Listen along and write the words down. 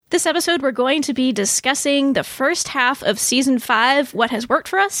This episode, we're going to be discussing the first half of Season 5, what has worked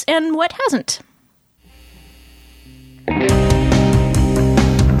for us and what hasn't.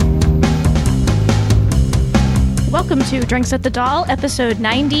 Welcome to Drinks at the Doll, episode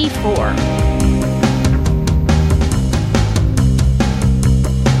 94.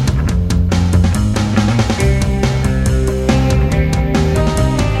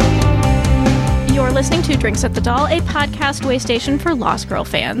 You're listening to Drinks at the Doll, a podcast way station for Lost Girl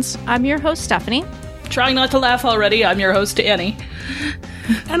fans. I'm your host, Stephanie. Trying not to laugh already, I'm your host, Annie.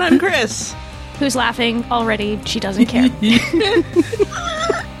 And I'm Chris. Who's laughing already. She doesn't care.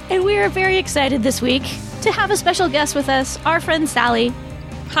 And we are very excited this week to have a special guest with us, our friend Sally.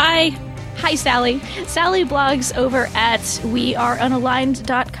 Hi. Hi, Sally. Sally blogs over at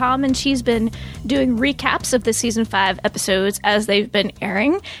weareunaligned.com, and she's been doing recaps of the Season 5 episodes as they've been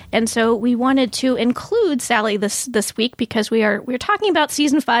airing. And so we wanted to include Sally this week because we're talking about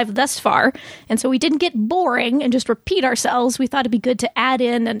Season 5 thus far. And so we didn't get boring and just repeat ourselves. We thought it'd be good to add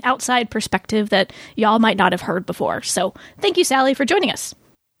in an outside perspective that y'all might not have heard before. So thank you, Sally, for joining us.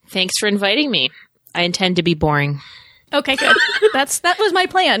 Thanks for inviting me. I intend to be boring. Okay, good. That was my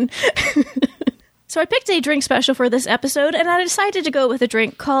plan. So I picked a drink special for this episode, and I decided to go with a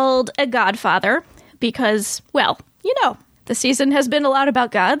drink called a Godfather because, well, you know, the season has been a lot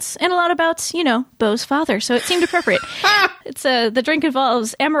about gods and a lot about, you know, Beau's father, so it seemed appropriate. The drink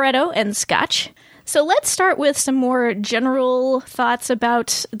involves amaretto and scotch. So let's start with some more general thoughts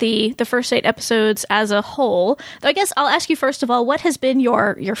about the first 8 episodes as a whole. Though I guess I'll ask you first of all, what has been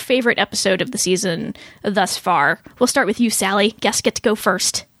your favorite episode of the season thus far? We'll start with you, Sally. Guests get to go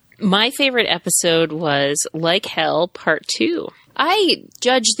first. My favorite episode was Like Hell Part 2. I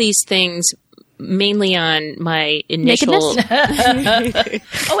judge these things mainly on my initial... Oh,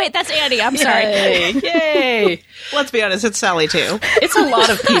 wait, that's Annie. I'm sorry. Yay! Let's be honest, it's Sally too. It's a lot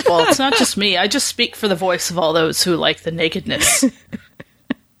of people. It's not just me. I just speak for the voice of all those who like the nakedness.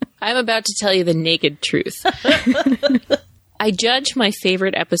 I'm about to tell you the naked truth. I judge my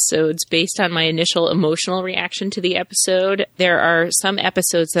favorite episodes based on my initial emotional reaction to the episode. There are some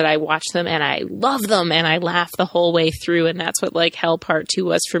episodes that I watch them and I love them and I laugh the whole way through, and that's what Like Hell Part 2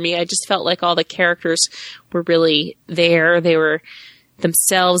 was for me. I just felt like all the characters were really there. They were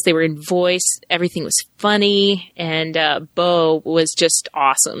themselves. They were in voice. Everything was funny, and Beau was just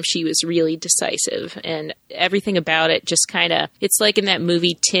awesome. She was really decisive, and everything about it just kind of, it's like in that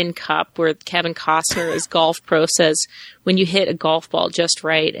movie Tin Cup where Kevin Costner as golf pro says, when you hit a golf ball just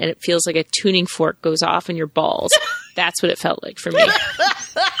right and it feels like a tuning fork goes off in your balls. That's what it felt like for me.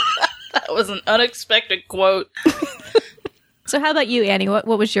 That was an unexpected quote. So how about you, Annie? What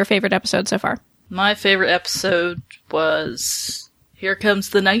was your favorite episode so far? My favorite episode was Here Comes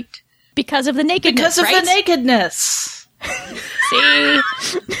the Night. Because of the nakedness, Because of the nakedness. See?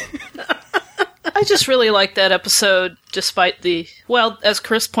 I just really liked that episode, despite the... Well, as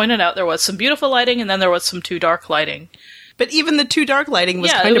Chris pointed out, there was some beautiful lighting, and then there was some too dark lighting. But even the too dark lighting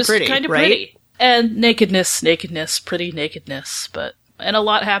was kind of pretty, kind of right? pretty. And nakedness, pretty nakedness. And a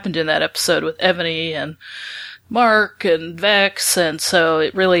lot happened in that episode with Ebony and Mark and Vex, and so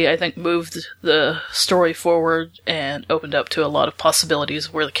it really, I think, moved the story forward and opened up to a lot of possibilities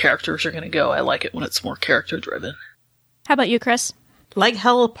of where the characters are going to go. I like it when it's more character-driven. How about you, Chris? Like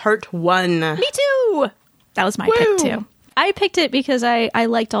Hell Part 1. Me too! That was my pick, too. I picked it because I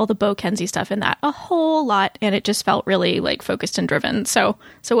liked all the Beau Kenzie stuff in that a whole lot, and it just felt really, like, focused and driven. So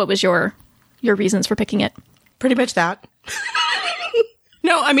what was your reasons for picking it? Pretty much that.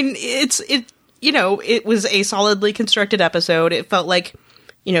 No, I mean, it was a solidly constructed episode. It felt like,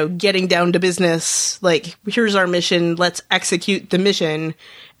 you know, getting down to business, like, here's our mission, let's execute the mission.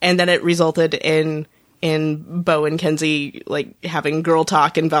 And then it resulted in Beau and Kenzie, like, having girl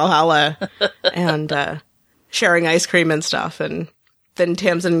talk in Valhalla and sharing ice cream and stuff. And then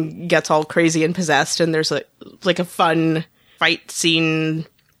Tamsin gets all crazy and possessed, and there's like a fun fight scene.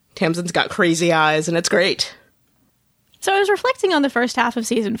 Tamsin's got crazy eyes, and it's great. So I was reflecting on the first half of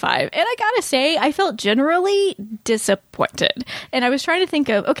Season 5, and I gotta say, I felt generally disappointed. And I was trying to think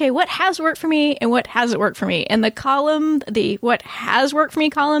of, okay, what has worked for me and what hasn't worked for me? And the what has worked for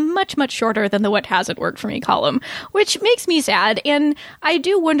me column, much, much shorter than the what hasn't worked for me column, which makes me sad. And I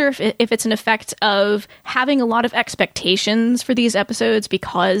do wonder if it's an effect of having a lot of expectations for these episodes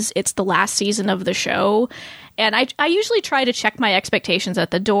because it's the last season of the show. And I usually try to check my expectations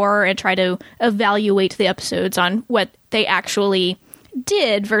at the door and try to evaluate the episodes on what they actually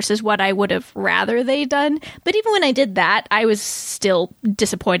did versus what I would have rather they done. But even when I did that, I was still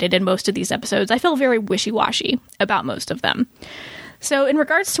disappointed in most of these episodes. I feel very wishy-washy about most of them. So in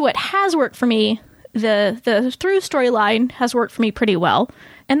regards to what has worked for me, the through storyline has worked for me pretty well.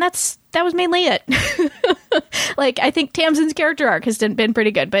 And that was mainly it. Like, I think Tamsin's character arc has been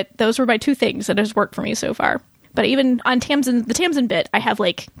pretty good, but those were my two things that has worked for me so far. But even on the Tamsin bit, I have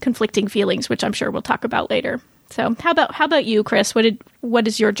like conflicting feelings, which I'm sure we'll talk about later. So how about you, Chris? What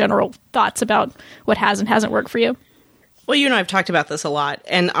is your general thoughts about what has and hasn't worked for you? Well, you and I have talked about this a lot,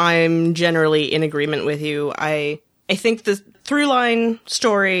 and I'm generally in agreement with you. I think the through line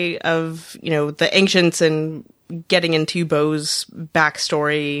story of, the ancients and getting into Bo's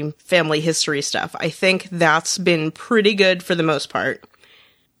backstory, family history stuff, I think that's been pretty good for the most part.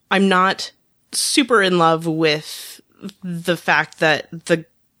 I'm not super in love with the fact that the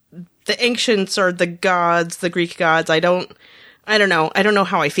ancients are the gods, the Greek gods. I don't know. I don't know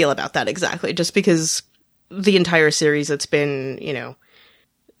how I feel about that exactly, just because the entire series it's been,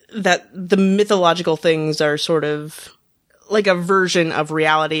 that the mythological things are sort of like a version of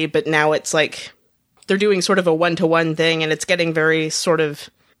reality, but now it's like they're doing sort of a one-to-one thing, and it's getting very sort of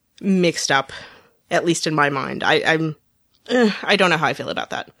mixed up, at least in my mind. I don't know how I feel about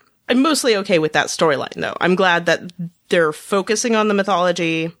that. I'm mostly okay with that storyline, though. I'm glad that they're focusing on the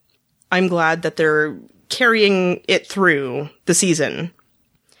mythology. I'm glad that they're carrying it through the season.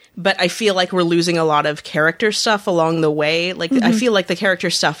 But I feel like we're losing a lot of character stuff along the way. Like, I feel like the character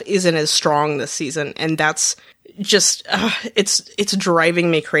stuff isn't as strong this season, and that's just, it's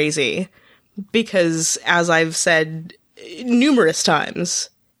driving me crazy. Because, as I've said numerous times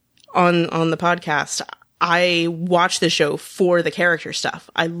on the podcast, I watch the show for the character stuff.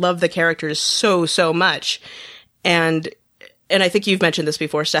 I love the characters so, so much. And I think you've mentioned this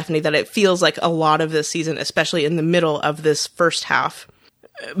before, Stephanie, that it feels like a lot of this season, especially in the middle of this first half,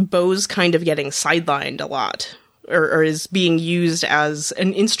 Bo's kind of getting sidelined a lot, or is being used as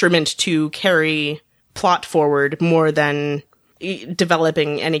an instrument to carry plot forward more than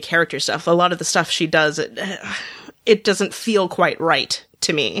developing any character stuff. A lot of the stuff she does, it doesn't feel quite right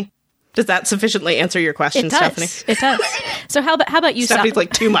to me. Does that sufficiently answer your question, Stephanie? It does. So how about you, Stephanie's Sally?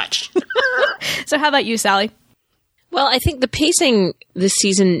 like, too much. So how about you, Sally? Well, I think the pacing this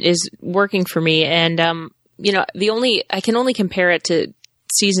season is working for me, and I can only compare it to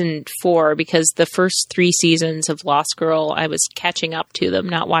season 4 because the first 3 seasons of Lost Girl, I was catching up to them,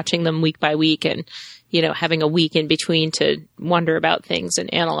 not watching them week by week, and having a week in between to wonder about things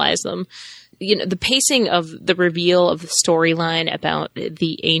and analyze them. The pacing of the reveal of the storyline about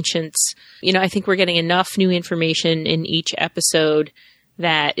the ancients, I think we're getting enough new information in each episode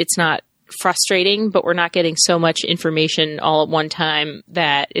that it's not frustrating, but we're not getting so much information all at one time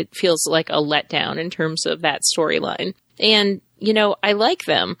that it feels like a letdown in terms of that storyline. And, I like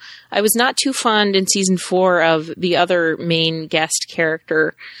them. I was not too fond in season 4 of the other main guest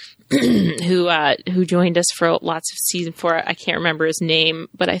character who joined us for lots of season 4. I can't remember his name,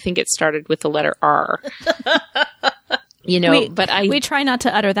 but I think it started with the letter R. We try not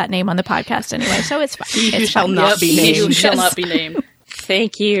to utter that name on the podcast anyway, so it's fine. You shall not be named. You shall not be named.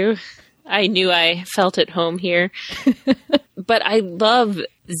 Thank you. I knew I felt at home here. But I love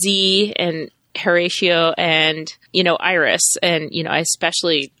Z and Horatio and, Iris. And, I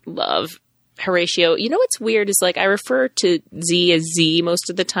especially love Horatio. What's weird is I refer to Z as Z most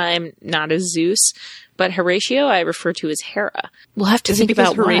of the time, not as Zeus. But Horatio I refer to as Hera. We'll have to think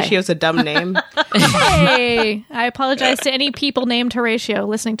about why. Horatio's a dumb name. Hey, I apologize to any people named Horatio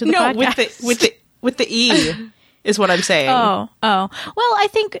listening to the podcast. with the E is what I'm saying. Oh. Well, I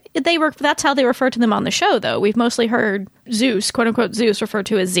think that's how they refer to them on the show, though. We've mostly heard Zeus, quote unquote Zeus, referred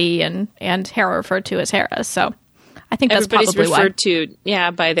to as Z, and Hera referred to as Hera. So I think that's everybody's probably referred to,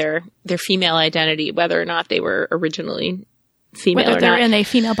 by their female identity, whether or not they were originally female whether or they're not. in a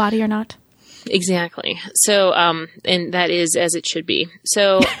female body or not. Exactly. So, and that is as it should be.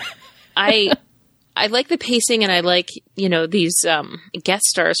 So, I like the pacing, and I like, these guest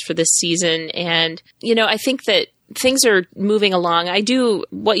stars for this season. And, I think that things are moving along.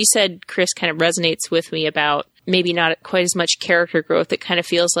 What you said, Chris, kind of resonates with me about maybe not quite as much character growth. It kind of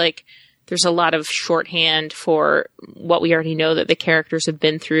feels like there's a lot of shorthand for what we already know that the characters have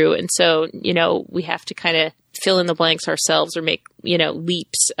been through. And so, we have to kind of fill in the blanks ourselves or make,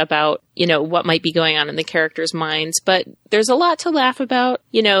 leaps about, what might be going on in the characters' minds. But there's a lot to laugh about,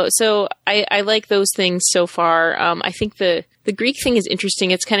 so I like those things so far. I think the Greek thing is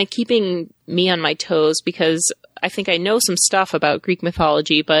interesting. It's kind of keeping me on my toes because I think I know some stuff about Greek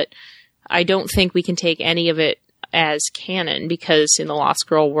mythology, but I don't think we can take any of it as canon because in the Lost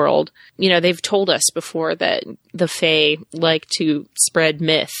Girl world, they've told us before that the Fae like to spread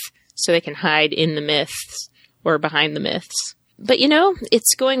myth so they can hide in the myths or behind the myths. But, you know,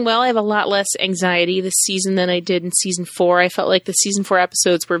 it's going well. I have a lot less anxiety this season than I did in season 4. I felt like the season 4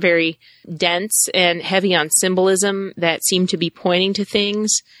 episodes were very dense and heavy on symbolism that seemed to be pointing to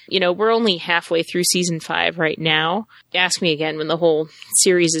things. You know, we're only halfway through season 5 right now. Ask me again when the whole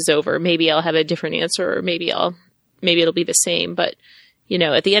series is over. Maybe I'll have a different answer, or maybe it'll be the same. But, you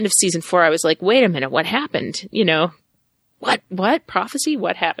know, at the end of season 4, I was like, wait a minute, what happened? You know, what? Prophecy?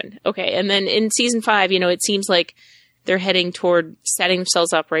 What happened? Okay. And then in season 5, you know, it seems like they're heading toward setting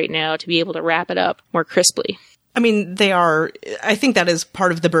themselves up right now to be able to wrap it up more crisply. I mean, they are. I think that is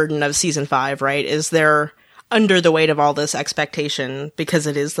part of the burden of season 5, right? Is they're under the weight of all this expectation because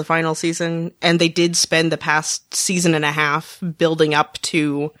it is the final season. And they did spend the past season and a half building up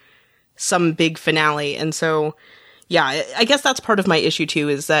to some big finale. And so, yeah, I guess that's part of my issue too,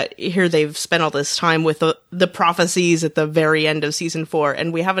 is that here they've spent all this time with the prophecies at the very end of season 4,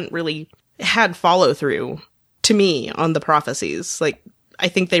 and we haven't really had follow through, to me, on the prophecies. Like, I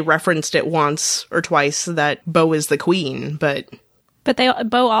think they referenced it once or twice that Bo is the queen, but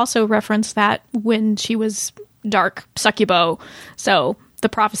Bo also referenced that when she was dark succubo, so the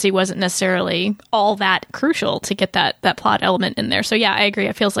prophecy wasn't necessarily all that crucial to get that plot element in there. So yeah, I agree.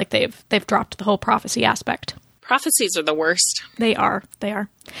 It feels like they've dropped the whole prophecy aspect. Prophecies are the worst. They are.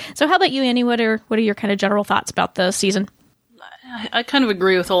 So how about you, Annie? What are your kind of general thoughts about the season? I kind of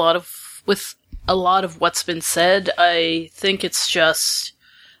agree with a lot of what's been said. I think it's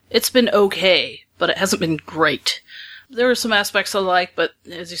been okay, but it hasn't been great. There are some aspects I like, but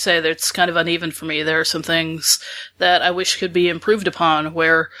as you say, it's kind of uneven for me. There are some things that I wish could be improved upon,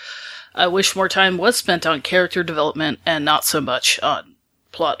 where I wish more time was spent on character development and not so much on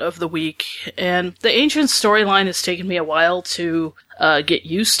plot of the week. And the Ancient storyline has taken me a while to get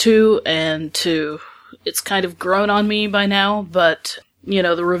used to, and it's kind of grown on me by now, but you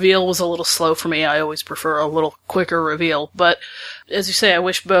know, the reveal was a little slow for me. I always prefer a little quicker reveal. But as you say, I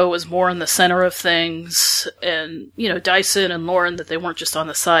wish Bo was more in the center of things, and, you know, Dyson and Lauren, that they weren't just on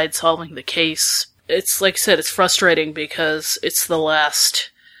the side solving the case. It's, like I said, it's frustrating because it's the last.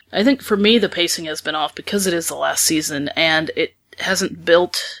 I think for me, the pacing has been off because it is the last season, and it hasn't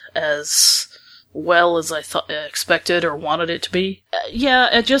built as well as I expected or wanted it to be.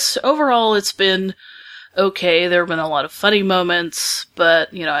 Overall, it's been okay. There have been a lot of funny moments,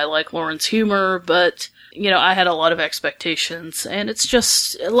 but, you know, I like Lauren's humor, but, you know, I had a lot of expectations, and it's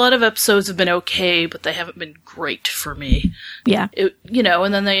just, a lot of episodes have been okay, but they haven't been great for me. Yeah.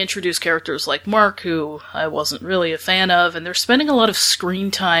 And then they introduce characters like Mark, who I wasn't really a fan of, and they're spending a lot of screen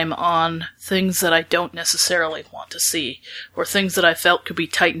time on things that I don't necessarily want to see, or things that I felt could be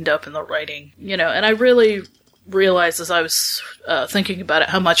tightened up in the writing, you know, and I really realized as I was thinking about it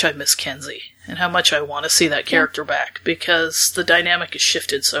how much I miss Kenzie, and how much I want to see that character back, because the dynamic has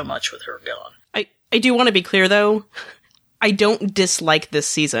shifted so much with her gone. I do want to be clear, though. I don't dislike this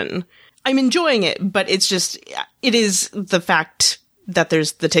season. I'm enjoying it, but it is the fact that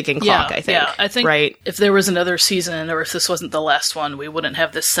there's the ticking clock, I think. Yeah, I think right? If there was another season, or if this wasn't the last one, we wouldn't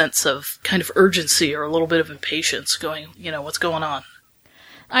have this sense of kind of urgency or a little bit of impatience going, you know, what's going on?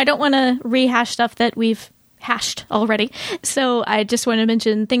 I don't want to rehash stuff that we've hashed already. So I just want to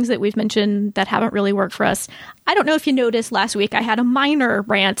mention things that we've mentioned that haven't really worked for us. I don't know if you noticed last week, I had a minor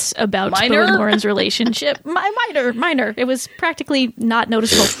rant about Bo and Lauren's relationship. Minor. It was practically not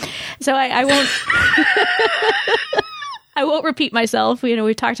noticeable. So I won't, I won't repeat myself. You know,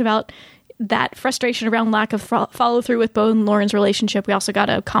 we've talked about that frustration around lack of follow through with Bo and Lauren's relationship. We also got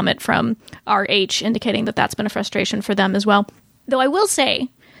a comment from RH indicating that that's been a frustration for them as well. Though I will say,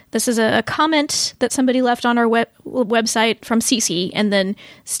 this is a comment that somebody left on our website from Cece, and then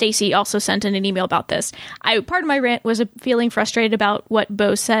Stacy also sent in an email about this. Part of my rant was feeling frustrated about what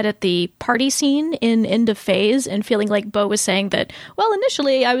Bo said at the party scene in End of Phase, and feeling like Bo was saying that, well,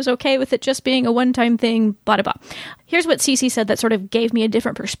 initially I was okay with it just being a one-time thing, blah, blah, blah. Here's what Cece said that sort of gave me a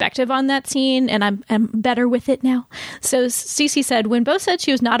different perspective on that scene, and I'm better with it now. So Cece said, when Bo said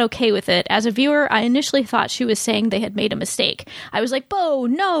she was not okay with it, as a viewer, I initially thought she was saying they had made a mistake. I was like, Bo,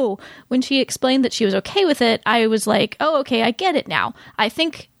 no. When she explained that she was okay with it, I was like, oh, okay, I get it now. I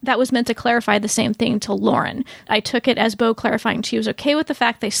think that was meant to clarify the same thing to Lauren. I took it as Bo clarifying she was okay with the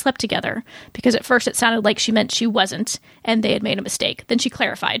fact they slept together, because at first it sounded like she meant she wasn't, and they had made a mistake. Then she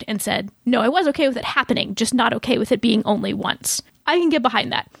clarified and said, no, I was okay with it happening, just not okay with it being only once. I can get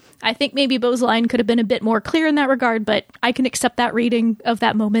behind that. I think maybe Bo's line could have been a bit more clear in that regard, but I can accept that reading of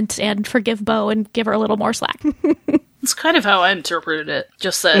that moment and forgive Bo and give her a little more slack. It's kind of how I interpreted it.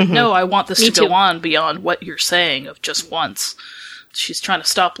 Just that, no, I want this to go on beyond what you're saying of just once. She's trying to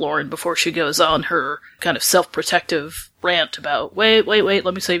stop Lauren before she goes on her kind of self-protective rant about, wait,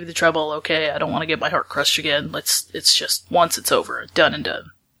 let me save you the trouble. Okay, I don't want to get my heart crushed again. It's just, once it's over, done and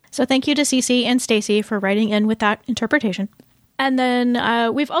done. So thank you to Cece and Stacy for writing in with that interpretation. And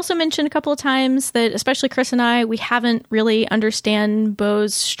then we've also mentioned a couple of times that, especially Chris and I, we haven't really understand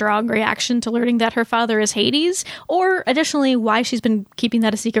Bo's strong reaction to learning that her father is Hades, or additionally, why she's been keeping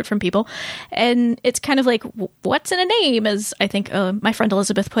that a secret from people. And it's kind of like, what's in a name? As I think my friend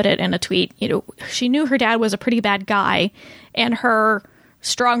Elizabeth put it in a tweet, she knew her dad was a pretty bad guy, and her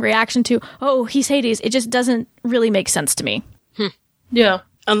strong reaction to, oh, he's Hades, it just doesn't really make sense to me. Yeah.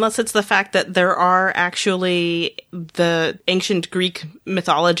 Unless it's the fact that there are actually the ancient Greek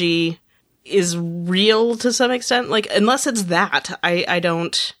mythology is real to some extent. Like, unless it's that, I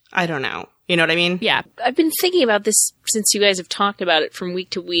don't know. You know what I mean? Yeah. I've been thinking about this since you guys have talked about it from week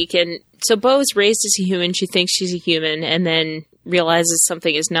to week. And so Bo's raised as a human. She thinks she's a human, and then realizes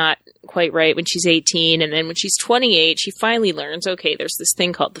something is not quite right when she's 18. And then when she's 28, she finally learns, okay, there's this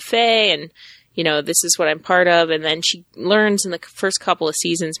thing called the Fae, and this is what I'm part of. And then she learns in the first couple of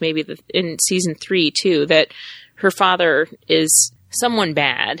seasons, maybe in season 3 too, that her father is someone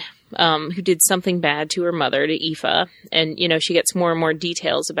bad, who did something bad to her mother, to Aoife. And, she gets more and more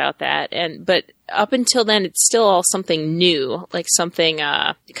details about that. But up until then, it's still all something new, like something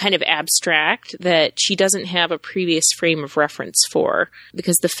kind of abstract that she doesn't have a previous frame of reference for,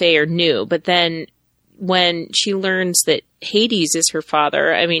 because the Fae are new. But then when she learns that Hades is her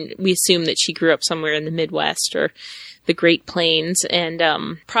father, I mean, we assume that she grew up somewhere in the Midwest or the Great Plains, and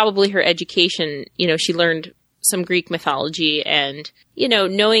probably her education, she learned some Greek mythology, and,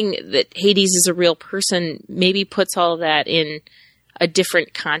 knowing that Hades is a real person maybe puts all of that in a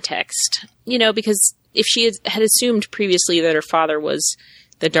different context, because if she had assumed previously that her father was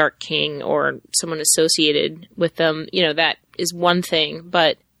the Dark King or someone associated with them, that is one thing,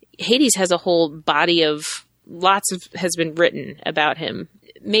 but Hades has a whole body of has been written about him.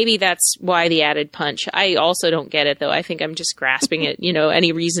 Maybe that's why the added punch. I also don't get it, though. I think I'm just grasping at,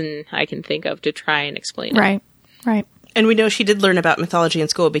 any reason I can think of to try and explain it. Right. And we know she did learn about mythology in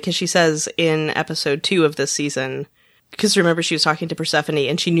school, because she says in episode 2 of this season, because remember she was talking to Persephone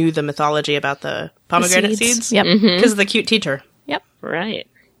and she knew the mythology about the pomegranate seeds? Yep. Because of the cute teacher. Yep. Right.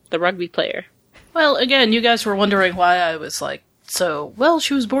 The rugby player. Well, again, you guys were wondering why I was like,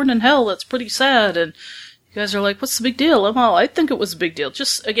 she was born in hell, that's pretty sad, and you guys are like, what's the big deal? Well, I think it was a big deal.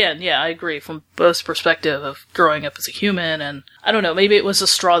 Just, again, yeah, I agree, from Bo's perspective of growing up as a human, and I don't know, maybe it was a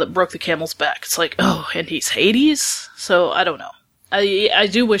straw that broke the camel's back. It's like, oh, and he's Hades? So, I don't know. I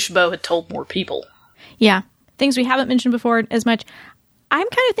do wish Bo had told more people. Yeah. Things we haven't mentioned before as much. I'm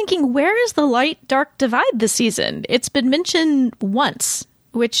kind of thinking, where is the light-dark divide this season? It's been mentioned once,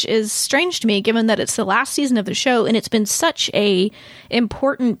 which is strange to me, given that it's the last season of the show, and it's been such a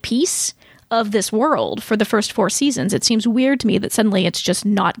important piece of this world for the first 4 seasons. It seems weird to me that suddenly it's just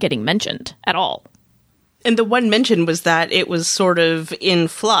not getting mentioned at all. And the one mention was that it was sort of in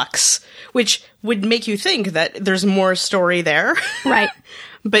flux, which would make you think that there's more story there. Right.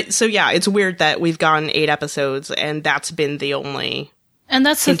 But so, yeah, it's weird that we've gone 8 episodes and that's been the only... And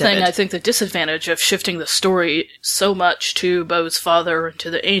that's the thing, I think, the disadvantage of shifting the story so much to Bo's father and to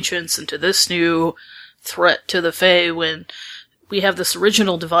the Ancients and to this new threat to the Fae, when we have this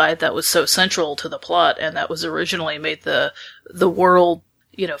original divide that was so central to the plot and that was originally made the world,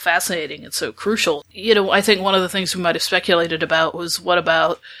 fascinating and so crucial. I think one of the things we might have speculated about was, what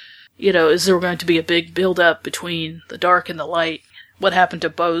about, is there going to be a big build-up between the dark and the light? What happened to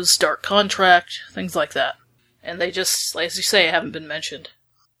Bo's dark contract? Things like that. And they just, as you say, haven't been mentioned.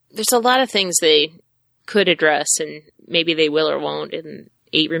 There's a lot of things they could address, and maybe they will or won't in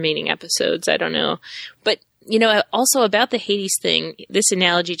 8 remaining episodes. I don't know. But, also about the Hades thing, this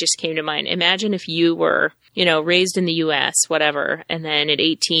analogy just came to mind. Imagine if you were, raised in the U.S., whatever, and then at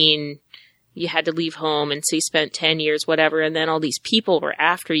 18, you had to leave home, and so you spent 10 years, whatever, and then all these people were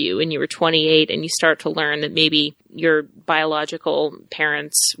after you, and you were 28, and you start to learn that maybe your biological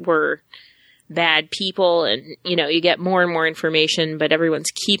parents were bad people, and you get more and more information, but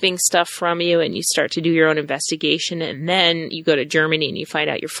everyone's keeping stuff from you, and you start to do your own investigation, and then you go to Germany and you find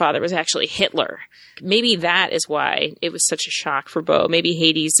out your father was actually Hitler. Maybe that is why it was such a shock for Bo. Maybe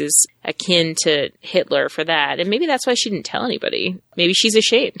Hades is akin to Hitler for that, and maybe that's why she didn't tell anybody. Maybe she's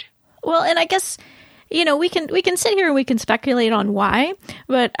ashamed. Well, and I guess we can sit here and we can speculate on why,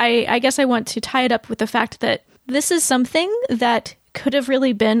 but I guess I want to tie it up with the fact that this is something that could have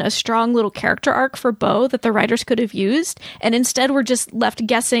really been a strong little character arc for Bo that the writers could have used, and instead we're just left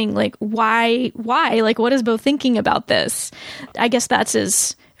guessing, like, why, like, what is Bo thinking about this? I guess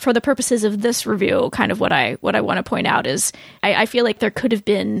that's for the purposes of this review, kind of what I want to point out is I feel like there could have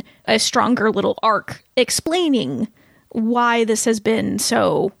been a stronger little arc explaining why this has been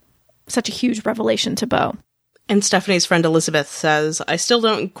such a huge revelation to Bo. And Stephanie's friend Elizabeth says, I still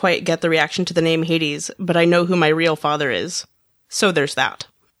don't quite get the reaction to the name Hades, but I know who my real father is. So there's that.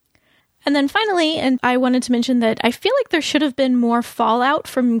 And then finally, and I wanted to mention that I feel like there should have been more fallout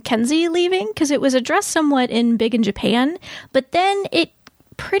from Kenzie leaving, because it was addressed somewhat in Big in Japan, but then it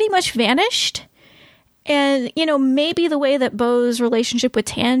pretty much vanished. And, maybe the way that Bo's relationship with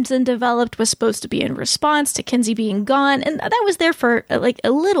Tamsin developed was supposed to be in response to Kenzie being gone, and that was there for,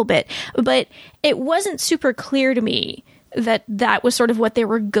 a little bit. But it wasn't super clear to me that was sort of what they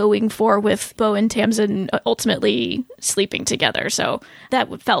were going for with Bo and Tamsin ultimately sleeping together. So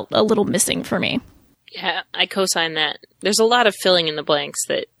that felt a little missing for me. Yeah, I co-sign that. There's a lot of filling in the blanks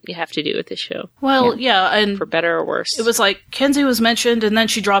that you have to do with this show. Well, yeah, and for better or worse. It was like Kenzie was mentioned, and then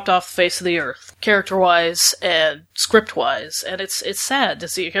she dropped off the face of the earth, character-wise and script-wise. And it's sad to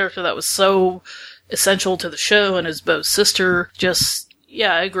see a character that was so essential to the show and as Bo's sister.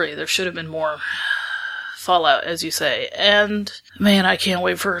 I agree. There should have been more fallout, as you say. And, man, I can't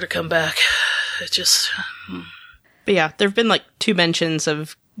wait for her to come back. It just... But yeah, there have been 2 mentions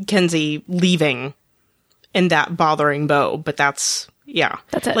of Kenzie leaving and that bothering Bo, but that's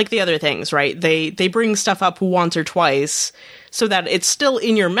it. Like the other things, right? They bring stuff up once or twice so that it's still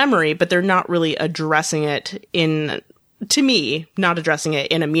in your memory, but they're not really addressing it not addressing it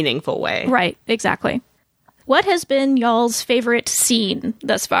in a meaningful way. Right, exactly. What has been y'all's favorite scene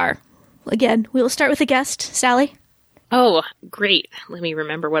thus far? Again, we'll start with the guest, Sally. Oh, great. Let me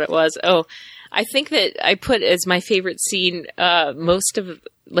remember what it was. Oh, I think that I put as my favorite scene most of,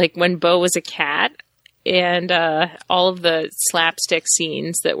 when Bo was a cat, and all of the slapstick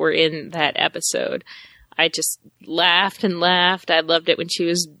scenes that were in that episode. I just laughed and laughed. I loved it when she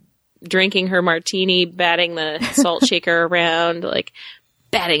was drinking her martini, batting the salt shaker around,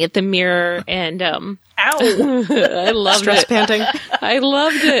 batting at the mirror, and ow! I loved Stress it. panting. I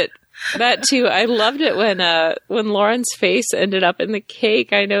loved it. That too. I loved it when Lauren's face ended up in the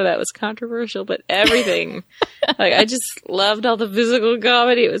cake. I know that was controversial, but everything. I just loved all the physical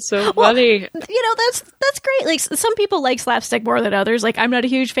comedy. It was so funny. That's great. Some people like slapstick more than others. I'm not a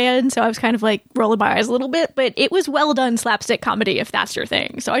huge fan, so I was kind of rolling my eyes a little bit, but it was well done slapstick comedy if that's your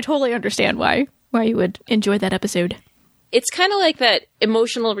thing. So I totally understand why you would enjoy that episode. It's kind of like that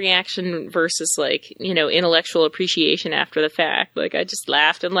emotional reaction versus intellectual appreciation after the fact. I just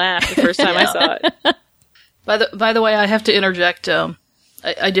laughed and laughed the first time I saw it. By the way, I have to interject.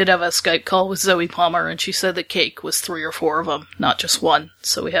 I did have a Skype call with Zoe Palmer, and she said the cake was 3 or 4 of them, not just one.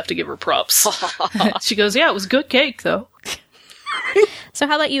 So we have to give her props. She goes, "Yeah, it was good cake, though." So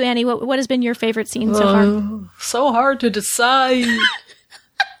how about you, Annie? What has been your favorite scene so far? So hard to decide.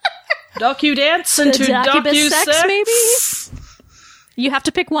 Docu-dance into docu-sex, maybe? You have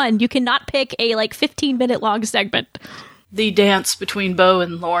to pick one. You cannot pick a 15-minute long segment. The dance between Bo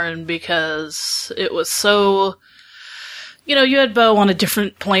and Lauren, because it was so... you had Bo on a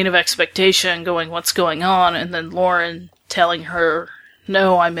different plane of expectation going, what's going on? And then Lauren telling her,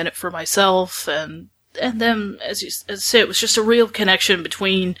 no, I'm in it for myself. And then, as you say, it was just a real connection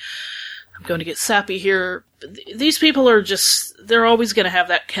between... I'm going to get sappy here. These people are they're always going to have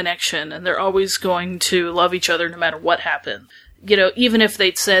that connection, and they're always going to love each other no matter what happened. Even if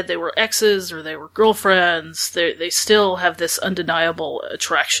they'd said they were exes or they were girlfriends, they still have this undeniable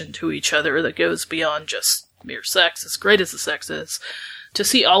attraction to each other that goes beyond just mere sex, as great as the sex is. To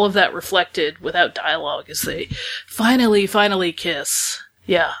see all of that reflected without dialogue as they finally kiss.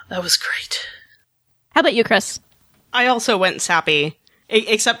 Yeah, that was great. How about you, Chris? I also went sappy.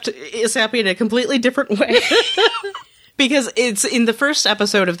 Except sappy in a completely different way. Because it's in the first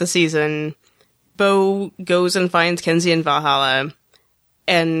episode of the season, Bo goes and finds Kenzie in Valhalla,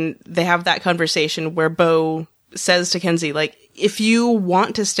 and they have that conversation where Bo says to Kenzie, if you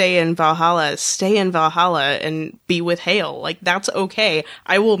want to stay in Valhalla and be with Hale. That's okay.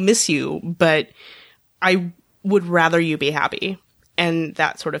 I will miss you, but I would rather you be happy. And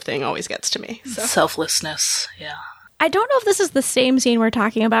that sort of thing always gets to me. So. Selflessness, yeah. I don't know if this is the same scene we're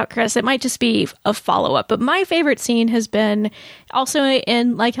talking about, Chris. It might just be a follow-up. But my favorite scene has been also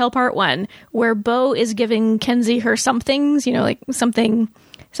in Hell Part 1, where Bo is giving Kenzie her somethings, something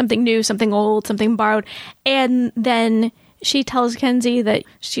new, something old, something borrowed. And then she tells Kenzie that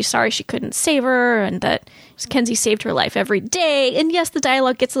she's sorry she couldn't save her and that Kenzie saved her life every day. And yes, the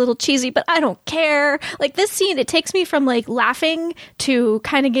dialogue gets a little cheesy, but I don't care. This scene, it takes me from laughing to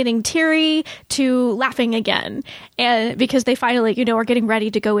kind of getting teary to laughing again. And because they finally, are getting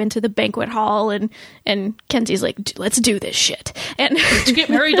ready to go into the banquet hall and Kenzie's let's do this shit. And to get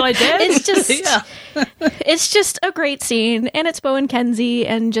married like that? It's just, it's just a great scene. And it's Bo and Kenzie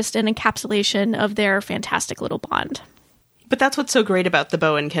and just an encapsulation of their fantastic little bond. But that's what's so great about the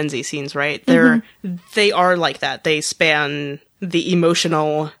Bo and Kenzie scenes, right? They are like that. They span the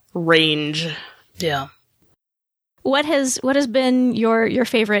emotional range. Yeah. What has been your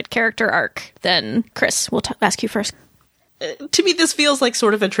favorite character arc then, Chris? We'll ask you first. To me, this feels like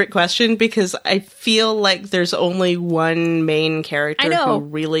sort of a trick question because I feel like there's only one main character who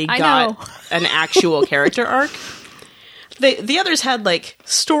really got an actual character arc. The others had like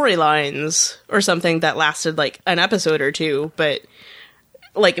storylines or something that lasted like an episode or two, but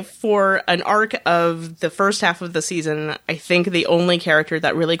like for an arc of the first half of the season, I think the only character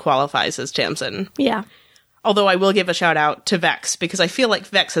that really qualifies is Tamsin. Yeah. Although I will give a shout out to Vex because I feel like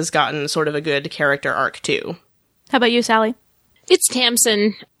Vex has gotten sort of a good character arc too. How about you, Sally? It's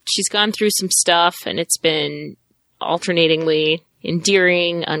Tamsin. She's gone through some stuff, and it's been alternatingly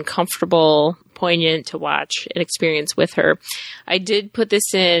endearing, uncomfortable, poignant to watch and experience with her. I did put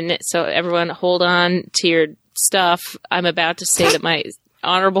this in, so everyone hold on to your stuff. I'm about to say that my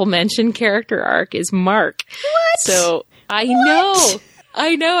honorable mention character arc is Mark. What? So I know.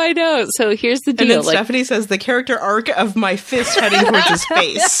 So here's the deal. And then Stephanie says the character arc of my fist heading towards his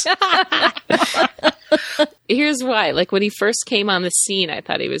face. Here's why. Like, when he first came on the scene, I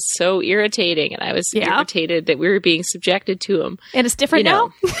thought he was so irritating, and I was irritated that we were being subjected to him. And it's different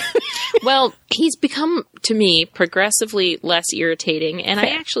now? Well, he's become, to me, progressively less irritating. And I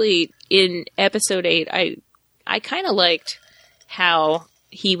actually, in episode 8, I kind of liked how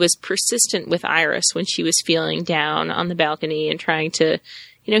he was persistent with Iris when she was feeling down on the balcony and trying to,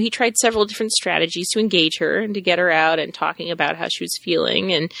 he tried several different strategies to engage her and to get her out and talking about how she was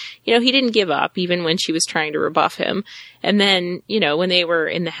feeling. And, he didn't give up even when she was trying to rebuff him. And then, when they were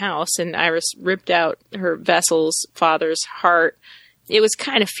in the house and Iris ripped out her vessel's father's heart, it was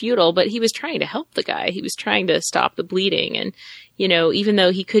kind of futile, but he was trying to help the guy. He was trying to stop the bleeding. And, even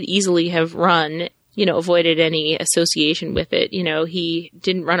though he could easily have run, avoided any association with it, he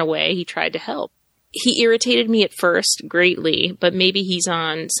didn't run away. He tried to help. He irritated me at first greatly, but maybe he's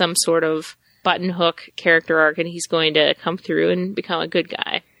on some sort of button hook character arc and he's going to come through and become a good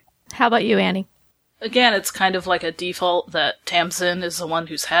guy. How about you, Annie? Again, it's kind of like a default that Tamsin is the one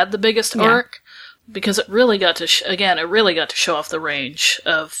who's had the biggest arc, because it really got to show off the range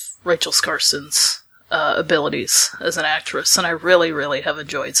of Rachel Skarsten's abilities as an actress, and I really, really have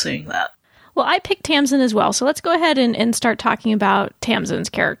enjoyed seeing that. Well, I picked Tamsin as well, so let's go ahead and start talking about Tamsin's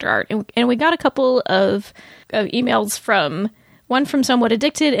character art. And we got a couple of emails one from Somewhat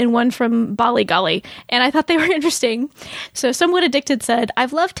Addicted and one from Bolly Golly, and I thought they were interesting. So Somewhat Addicted said,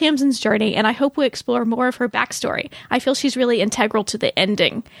 "I've loved Tamsin's journey, and I hope we explore more of her backstory. I feel she's really integral to the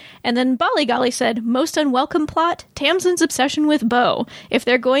ending." And then Bolly Golly said, "Most unwelcome plot, Tamsin's obsession with Bo. If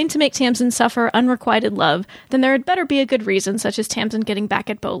they're going to make Tamsin suffer unrequited love, then there had better be a good reason, such as Tamsin getting back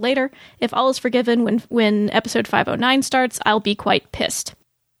at Bo later. If all is forgiven when episode 509 starts, I'll be quite pissed."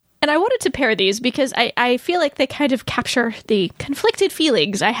 And I wanted to pair these because I feel like they kind of capture the conflicted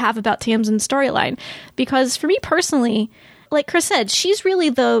feelings I have about Tamsin's storyline. Because for me personally, like Chris said, she's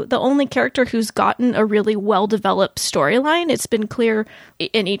really the only character who's gotten a really well-developed storyline. It's been clear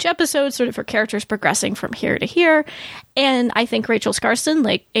in each episode, sort of her characters progressing from here to here. And I think Rachel Skarsten,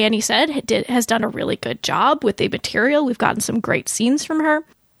 like Annie said, has done a really good job with the material. We've gotten some great scenes from her.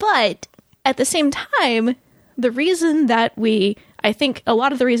 But at the same time, I think a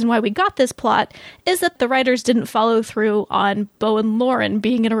lot of the reason why we got this plot is that the writers didn't follow through on Bo and Lauren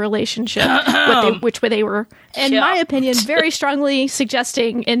being in a relationship, which they were, in my opinion, very strongly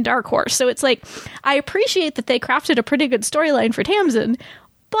suggesting in Dark Horse. So it's like, I appreciate that they crafted a pretty good storyline for Tamsin,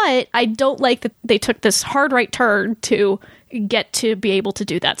 but I don't like that they took this hard right turn to get to be able to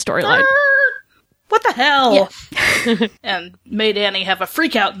do that storyline. What the hell? Yeah. And made Annie have a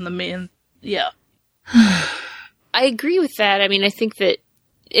freak out in the main. Yeah. I agree with that. I mean, I think that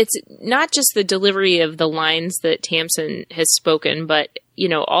it's not just the delivery of the lines that Tamsin has spoken, but,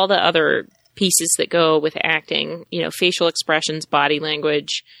 all the other pieces that go with acting, facial expressions, body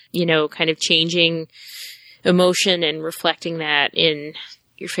language, kind of changing emotion and reflecting that in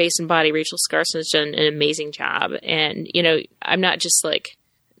your face and body. Rachel Skarsten has done an amazing job. And, I'm not just like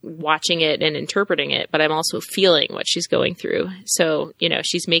watching it and interpreting it, but I'm also feeling what she's going through. So,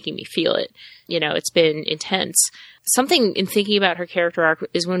 she's making me feel it. It's been intense. Something in thinking about her character arc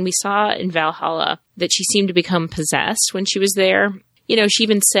is when we saw in Valhalla that she seemed to become possessed when she was there. She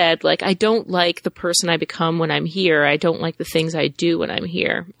even said, like, I don't like the person I become when I'm here. I don't like the things I do when I'm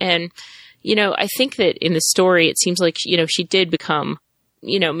here. And, I think that in the story, it seems like, she did become,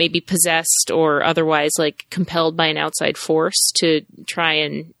 maybe possessed or otherwise, like, compelled by an outside force to try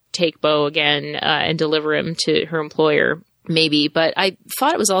and take Bo again and deliver him to her employer, maybe. But I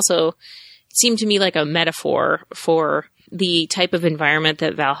thought it was also... seemed to me like a metaphor for the type of environment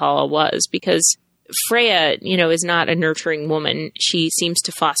that Valhalla was, because Freya, is not a nurturing woman. She seems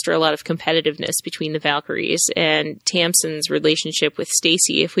to foster a lot of competitiveness between the Valkyries, and Tamsin's relationship with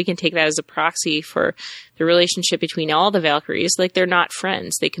Stacy, if we can take that as a proxy for the relationship between all the Valkyries, like they're not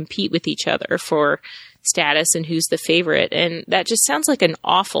friends. They compete with each other for status and who's the favorite. And that just sounds like an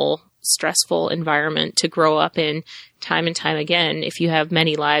awful, stressful environment to grow up in time and time again if you have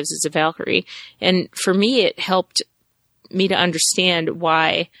many lives as a Valkyrie. And for me, it helped me to understand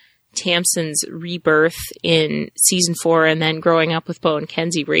why Tamsin's rebirth in season 4 and then growing up with Bo and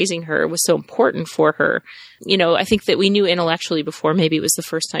Kenzie raising her was so important for her. I think that we knew intellectually before maybe it was the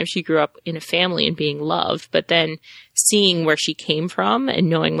first time she grew up in a family and being loved, but then seeing where she came from and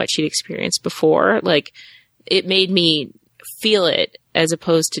knowing what she'd experienced before, like, it made me feel it as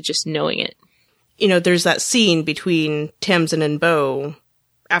opposed to just knowing it. There's that scene between Tamsin and Bo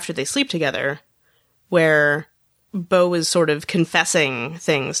after they sleep together where Bo is sort of confessing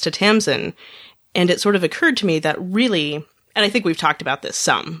things to Tamsin, and it sort of occurred to me that really, and I think we've talked about this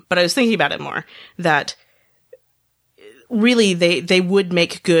some, but I was thinking about it more, that really they would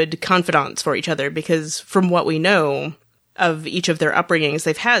make good confidants for each other, because from what we know of each of their upbringings,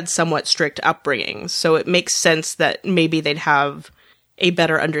 they've had somewhat strict upbringings, so it makes sense that maybe they'd have a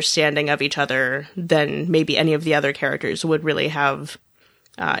better understanding of each other than maybe any of the other characters would really have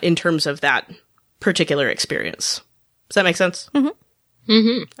in terms of that particular experience. Does that make sense? Mm-hmm.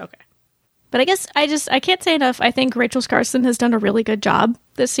 Mm-hmm. Okay. But I guess I can't say enough. I think Rachel Skarsten has done a really good job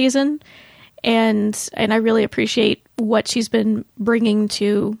this season, and I really appreciate what she's been bringing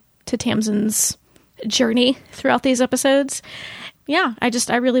to Tamsin's journey throughout these episodes. Yeah,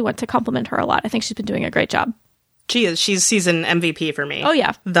 I really want to compliment her a lot. I think she's been doing a great job. She is. She's season MVP for me. Oh,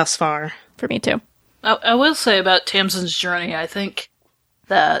 yeah. Thus far. For me, too. I will say about Tamsin's journey, I think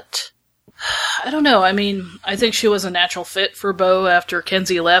that, I don't know, I think she was a natural fit for Bo after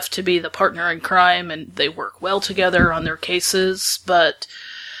Kenzie left to be the partner in crime, and they work well together on their cases, but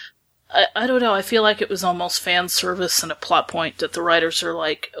I don't know, I feel like it was almost fan service and a plot point that the writers are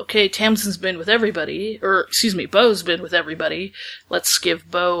like, okay, Tamsin's been with everybody, Bo's been with everybody, let's give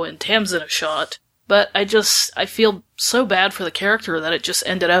Bo and Tamsin a shot. But I feel so bad for the character that it just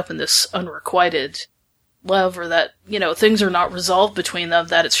ended up in this unrequited love, or that, things are not resolved between them,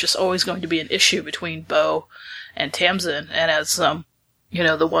 that it's just always going to be an issue between Bo and Tamsin. And as,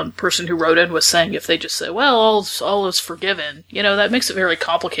 the one person who wrote in was saying, if they just say, well, all is forgiven, that makes it very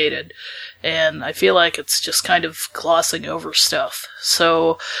complicated. And I feel like it's just kind of glossing over stuff.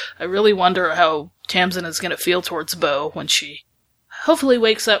 So I really wonder how Tamsin is going to feel towards Bo when she hopefully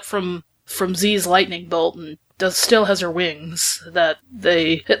wakes up from Z's lightning bolt and still has her wings, that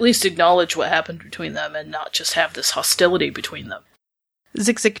they at least acknowledge what happened between them and not just have this hostility between them.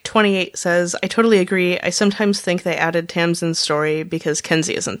 Zikzik28 says, I totally agree. I sometimes think they added Tamsin's story because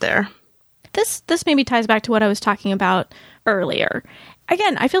Kenzie isn't there. This maybe ties back to what I was talking about earlier.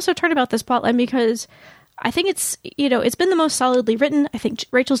 Again, I feel so torn about this plotline because I think it's been the most solidly written. I think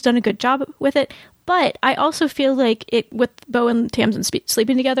Rachel's done a good job with it. But I also feel like it, with Bo and Tamsin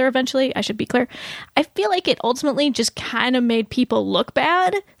sleeping together eventually, I should be clear, I feel like it ultimately just kind of made people look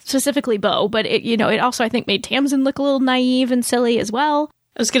bad, specifically Bo, but it also, I think, made Tamsin look a little naive and silly as well.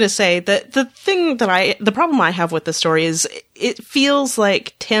 I was going to say that the problem I have with the story is it feels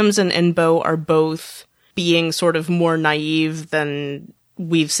like Tamsin and Bo are both being sort of more naive than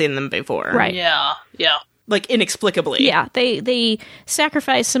we've seen them before. Right. Yeah. Like, inexplicably. Yeah, they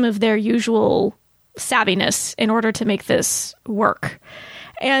sacrifice some of their usual savviness in order to make this work.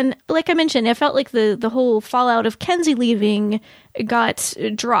 And like I mentioned, it felt like the whole fallout of Kenzie leaving got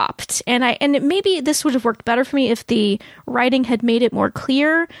dropped. And maybe this would have worked better for me if the writing had made it more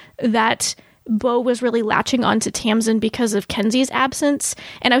clear that Bo was really latching onto Tamsin because of Kenzie's absence.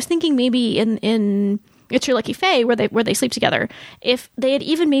 And I was thinking maybe in It's Your Lucky Faye, where they sleep together, if they had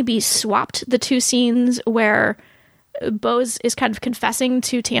even maybe swapped the two scenes where Bo is kind of confessing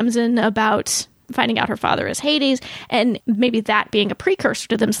to Tamsin about finding out her father is Hades, and maybe that being a precursor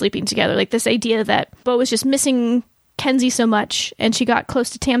to them sleeping together. Like this idea that Bo was just missing Kenzie so much, and she got close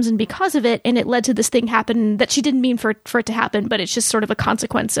to Tamsin because of it, and it led to this thing happen that she didn't mean for it to happen, but it's just sort of a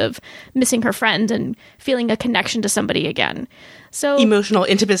consequence of missing her friend and feeling a connection to somebody again. So emotional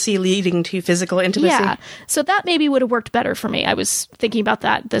intimacy leading to physical intimacy. Yeah. So that maybe would have worked better for me. I was thinking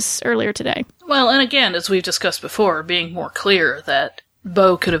about this earlier today. Well, and again, as we've discussed before, being more clear that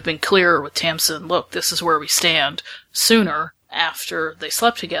Bo could have been clearer with Tamsin, look, this is where we stand, sooner after they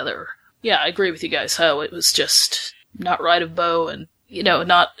slept together. Yeah, I agree with you guys how it was just not right of Bo, and,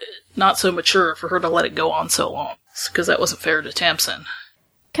 not so mature for her to let it go on so long, because that wasn't fair to Tamsin.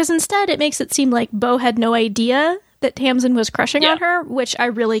 Because instead it makes it seem like Bo had no idea that Tamsin was crushing Yeah. on her, which I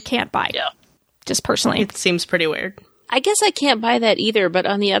really can't buy. Yeah. Just personally. It seems pretty weird. I guess I can't buy that either, but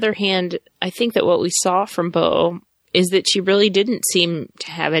on the other hand, I think that what we saw from Bo is that she really didn't seem to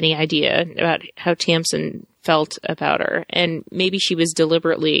have any idea about how Tamsin felt about her, and maybe she was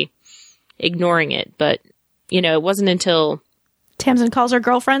deliberately ignoring it, but, you know, it wasn't until... Tamsin calls them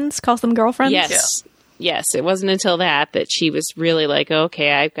girlfriends. Yes, it wasn't until that she was really like,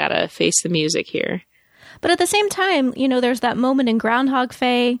 okay, I've got to face the music here. But at the same time, you know, there's that moment in Groundhog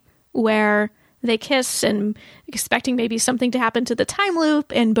Faye where they kiss and expecting maybe something to happen to the time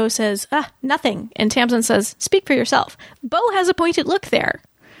loop, and Bo says, nothing. And Tamsin says, speak for yourself. Bo has a pointed look there.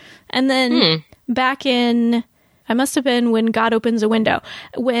 And then back in, I must have been when God Opens a Window,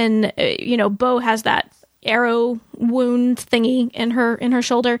 when, Bo has that arrow wound thingy in her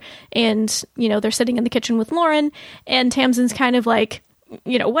shoulder, and, they're sitting in the kitchen with Lauren, and Tamsin's kind of like,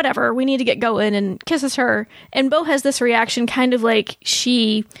 whatever, we need to get going, and kisses her. And Bo has this reaction kind of like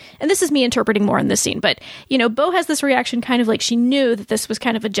and this is me interpreting more in this scene, but, Bo has this reaction kind of like she knew that this was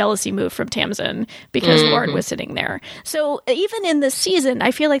kind of a jealousy move from Tamsin because Lauren was sitting there. So even in this season,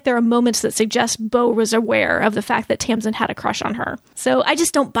 I feel like there are moments that suggest Bo was aware of the fact that Tamsin had a crush on her. So I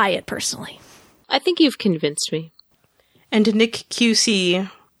just don't buy it personally. I think you've convinced me. And Nick QC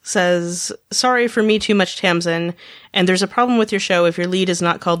says, sorry for me too much, Tamsin, and there's a problem with your show if your lead is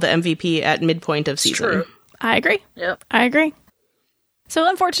not called the MVP at midpoint of season. True. I agree. Yep. I agree. So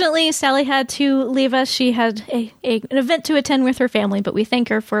unfortunately, Sally had to leave us. She had an event to attend with her family, but we thank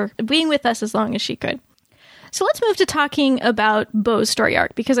her for being with us as long as she could. So let's move to talking about Bo's story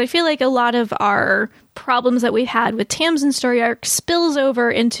arc, because I feel like a lot of our problems that we've had with Tamsin's story arc spills over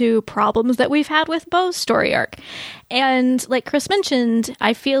into problems that we've had with Bo's story arc. And like Chris mentioned,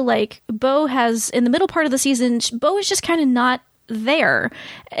 I feel like Bo has, in the middle part of the season, Bo is just kind of not there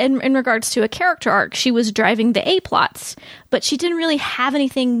in regards to a character arc. She was driving the A-plots, but she didn't really have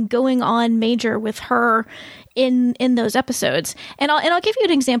anything going on major with her in those episodes. And I'll give you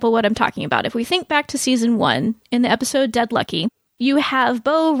an example of what I'm talking about. If we think back to season 1, in the episode Dead Lucky, you have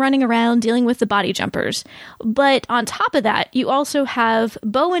Bo running around dealing with the body jumpers. But on top of that, you also have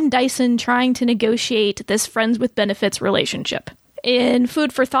Bo and Dyson trying to negotiate this friends with benefits relationship. In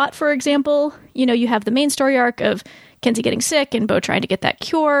Food for Thought, for example, you have the main story arc of Kenzie getting sick and Bo trying to get that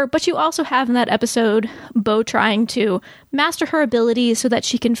cure, but you also have in that episode Bo trying to master her abilities so that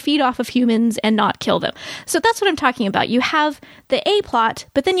she can feed off of humans and not kill them. So that's what I'm talking about. You have the A-plot,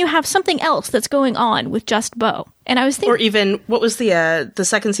 but then you have something else that's going on with just Bo. And I was thinking... Or even, what was the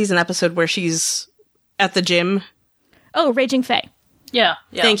second season episode where she's at the gym? Oh, Raging Faye. Yeah.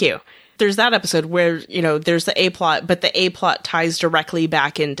 Thank you. There's that episode where, there's the A-plot, but the A-plot ties directly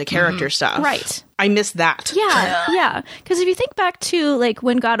back into character stuff. Right. I missed that. Yeah. Because if you think back to, like,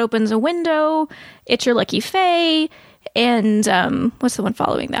 When God Opens a Window, It's Your Lucky Faye, and what's the one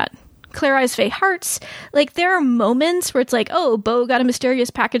following that? Clear Eyes Faye Hearts. Like, there are moments where it's like, oh, Bo got a mysterious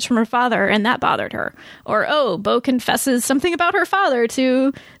package from her father and that bothered her. Or, oh, Bo confesses something about her father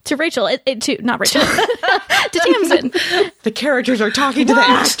to Rachel. Not Rachel. To Tamsin. The characters are talking to the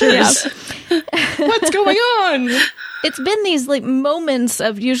actors. What's going on? It's been these like moments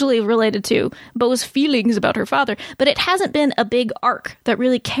of usually related to Bo's feelings about her father, but it hasn't been a big arc that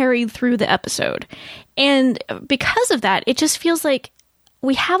really carried through the episode. And because of that, it just feels like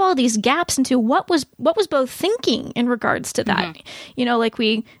we have all these gaps into what was Bo thinking in regards to that.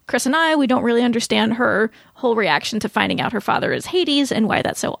 Like Chris and I, we don't really understand her whole reaction to finding out her father is Hades and why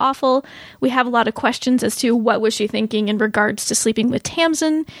that's so awful. We have a lot of questions as to what was she thinking in regards to sleeping with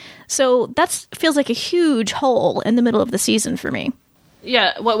Tamsin. So that feels like a huge hole in the middle of the season for me.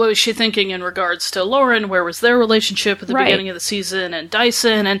 Yeah, what was she thinking in regards to Lauren? Where was their relationship at the beginning of the season? And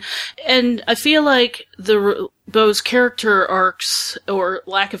Dyson, and I feel like Bo's character arcs, or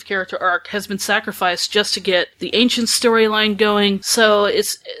lack of character arc, has been sacrificed just to get the ancient storyline going. So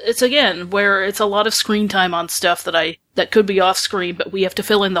it's again where it's a lot of screen time on stuff that could be off screen, but we have to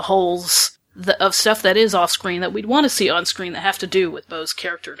fill in the holes of stuff that is off screen that we'd want to see on screen that have to do with Bo's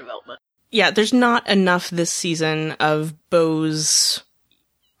character development. Yeah, there's not enough this season of Bo's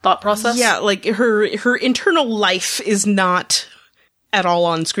thought process. Yeah, like her internal life is not at all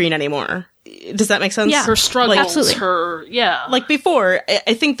on screen anymore. Does that make sense? Yeah, her struggles, absolutely. Like before,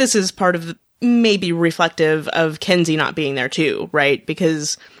 I think this is part of maybe reflective of Kenzie not being there too, right?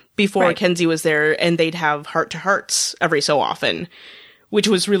 Because before Kenzie was there and they'd have heart-to-hearts every so often, which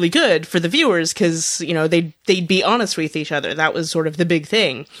was really good for the viewers because, they'd be honest with each other. That was sort of the big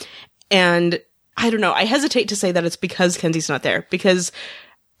thing. And I don't know, I hesitate to say that it's because Kenzie's not there, because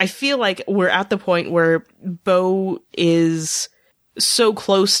I feel like we're at the point where Bo is so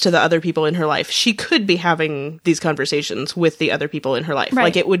close to the other people in her life. She could be having these conversations with the other people in her life. Right.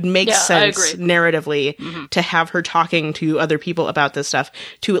 Like, it would make Yeah, I sense agree. narratively to have her talking to other people about this stuff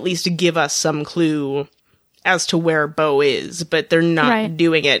to at least give us some clue as to where Bo is, but they're not Right.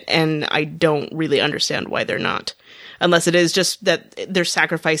 doing it, and I don't really understand why they're not. Unless it is just that they're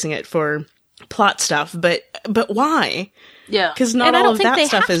sacrificing it for plot stuff, but why? Yeah. Because not And I all don't of think that they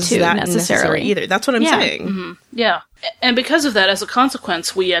stuff have is to that necessarily. necessary either. That's what I'm Yeah. saying. Yeah. And because of that, as a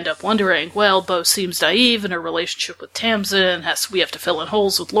consequence, we end up wondering, well, Bo seems naive in her relationship with Tamsin, we have to fill in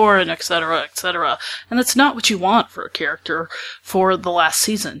holes with Lauren, etc., etc. And that's not what you want for a character for the last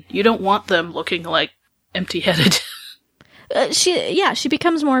season. You don't want them looking like empty-headed. She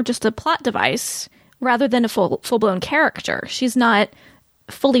becomes more of just a plot device rather than a full-blown character. She's not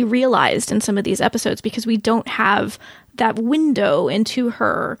fully realized in some of these episodes because we don't have that window into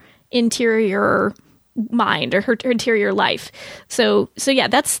her interior mind or her interior life. So yeah,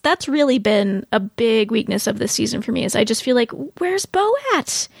 that's really been a big weakness of this season for me, is I just feel like, where's Bo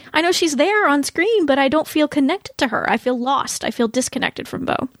at? I know she's there on screen, but I don't feel connected to her. I feel lost. I feel disconnected from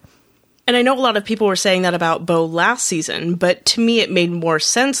Bo. And I know a lot of people were saying that about Bo last season, but to me it made more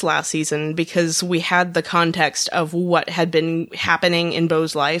sense last season because we had the context of what had been happening in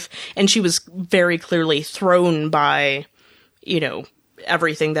Bo's life, and she was very clearly thrown by,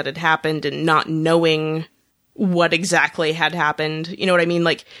 everything that had happened and not knowing what exactly had happened. You know what I mean?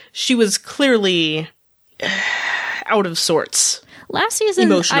 Like, she was clearly out of sorts. Last season,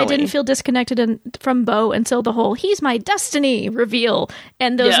 Emotionally. I didn't feel disconnected from Bo until the whole "he's my destiny" reveal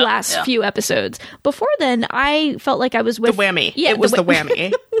and those last few episodes. Before then, I felt like I was with The whammy. Yeah, it was the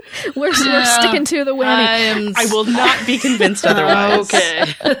whammy. We're sticking to the whammy. I will not be convinced otherwise.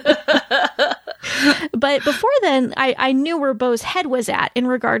 Okay. But before then, I knew where Bo's head was at in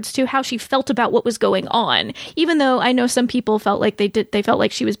regards to how she felt about what was going on. Even though I know some people felt like they felt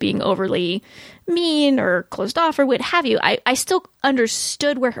like she was being overly mean or closed off or what have you. I still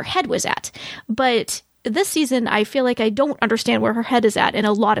understood where her head was at. But this season, I feel like I don't understand where her head is at in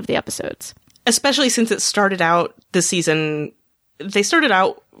a lot of the episodes. Especially since it started out this season, they started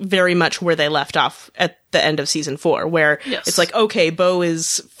out very much where they left off at the end of season 4, where it's like, okay, Bo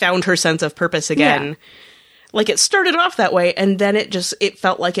is found her sense of purpose again. Yeah. Like, it started off that way, and then it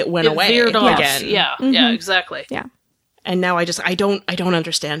felt like it went away veered off. again. Yeah, yeah, exactly. Yeah. And now I don't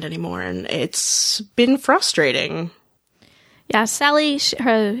understand anymore, and it's been frustrating. Yeah, Sally,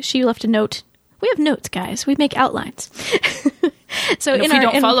 she left a note. We have notes, guys. We make outlines. So And if we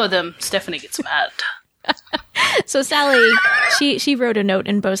don't follow them, Stephanie gets mad. So Sally, she wrote a note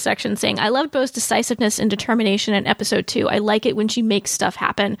in Bo's section saying, "I loved Bo's decisiveness and determination in episode 2. I like it when she makes stuff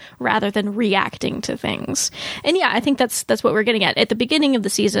happen rather than reacting to things." And yeah, I think that's what we're getting at. At the beginning of the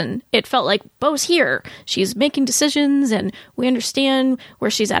season, it felt like Bo's here. She's making decisions and we understand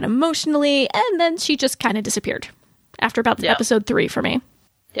where she's at emotionally. And then she just kind of disappeared after about episode 3 for me.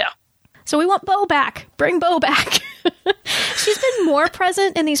 Yeah. So we want Bo back. Bring Bo back. She's been more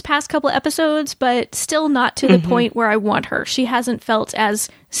present in these past couple episodes, but still not to the point where I want her. She hasn't felt as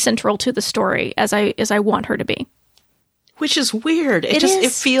central to the story as I want her to be. Which is weird. It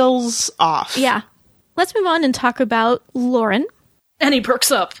is. feels off. Yeah. Let's move on and talk about Lauren. And he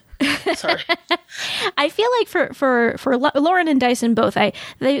perks up. Sorry. I feel like for Lauren and Dyson both,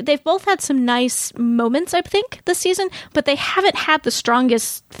 they've both had some nice moments, I think, this season, but they haven't had the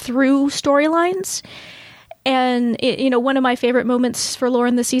strongest through storylines. And, one of my favorite moments for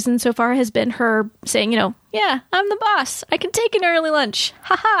Lauren this season so far has been her saying, yeah, I'm the boss. I can take an early lunch.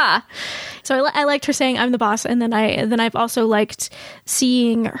 Ha. So I liked her saying I'm the boss. And then I've also liked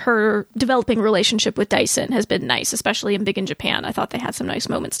seeing her developing relationship with Dyson has been nice, especially in Big in Japan. I thought they had some nice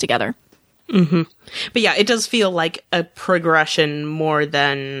moments together. Mm-hmm. But yeah, it does feel like a progression more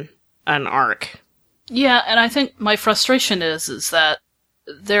than an arc. Yeah, and I think my frustration is that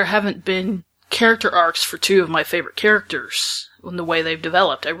there haven't been character arcs for two of my favorite characters in the way they've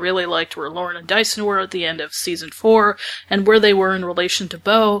developed. I really liked where Lauren and Dyson were at the end of season 4 and where they were in relation to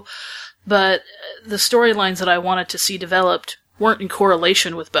Bo, but the storylines that I wanted to see developed weren't in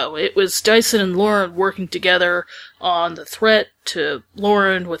correlation with Bo. It was Dyson and Lauren working together on the threat to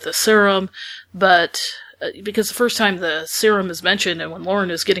Lauren with the serum, but because the first time the serum is mentioned and when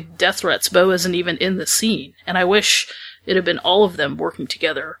Lauren is getting death threats, Bo isn't even in the scene, and I wish it had been all of them working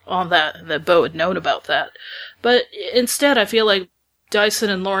together on that, and that Bo had known about that. But instead, I feel like Dyson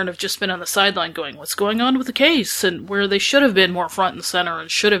and Lauren have just been on the sideline going, what's going on with the case? And where they should have been more front and center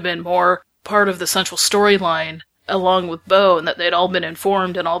and should have been more part of the central storyline along with Bo, and that they'd all been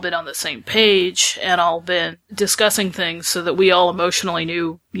informed and all been on the same page and all been discussing things so that we all emotionally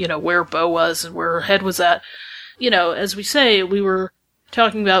knew, where Bo was and where her head was at. as we say, we were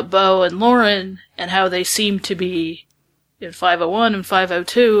talking about Bo and Lauren and how they seem to be in 501 and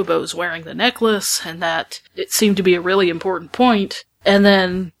 502, Bo's wearing the necklace, and that it seemed to be a really important point. And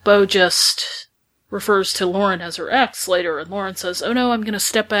then Bo just refers to Lauren as her ex later, and Lauren says, oh no, I'm going to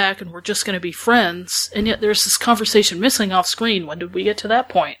step back and we're just going to be friends. And yet there's this conversation missing off screen. When did we get to that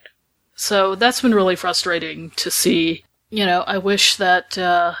point? So that's been really frustrating to see. I wish that,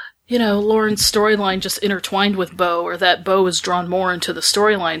 Lauren's storyline just intertwined with Bo, or that Bo was drawn more into the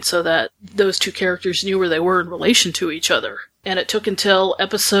storyline so that those two characters knew where they were in relation to each other. And it took until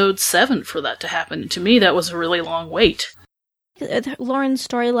episode 7 for that to happen. And to me, that was a really long wait. Lauren's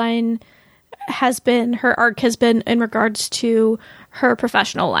storyline her arc has been in regards to her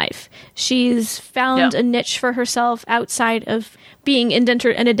professional life. She's found a niche for herself outside of being an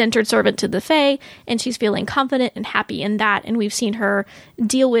indentured servant to the Fae, and she's feeling confident and happy in that, and we've seen her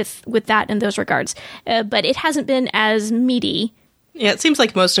deal with that in those regards. But it hasn't been as meaty. Yeah, it seems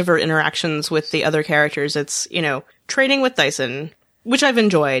like most of her interactions with the other characters, it's, training with Dyson, which I've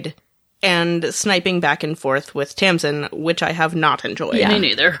enjoyed, and sniping back and forth with Tamsin, which I have not enjoyed. Yeah. Me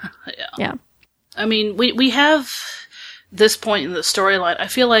neither. Yeah. I mean, we have this point in the storyline. I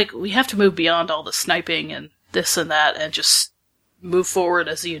feel like we have to move beyond all the sniping and this and that and just move forward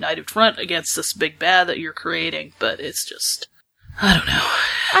as a united front against this big bad that you're creating. But it's just, I don't know.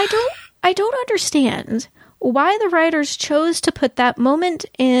 I don't understand why the writers chose to put that moment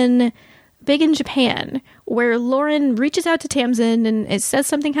in Big in Japan, where Lauren reaches out to Tamsin and it says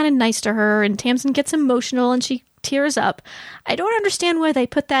something kind of nice to her, and Tamsin gets emotional and she tears up. I don't understand why they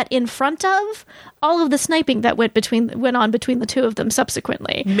put that in front of all of the sniping that went on between the two of them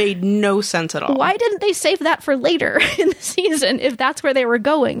subsequently. Made no sense at all. Why didn't they save that for later in the season if that's where they were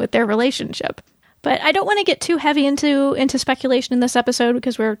going with their relationship? But I don't want to get too heavy into speculation in this episode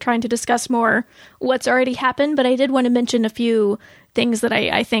because we're trying to discuss more what's already happened, but I did want to mention a few things that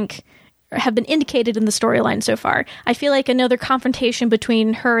I think have been indicated in the storyline so far. I feel like another confrontation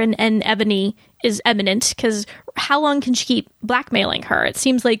between her and Ebony is imminent, because how long can she keep blackmailing her? It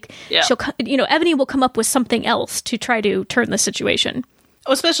seems like Ebony will come up with something else to try to turn the situation.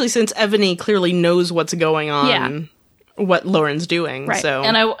 Especially since Ebony clearly knows what's going on, what Lauren's doing. Right. So.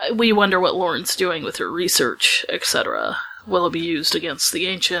 And we wonder what Lauren's doing with her research, etc. Will it be used against the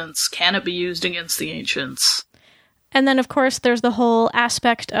Ancients? Can it be used against the Ancients? And then, of course, there's the whole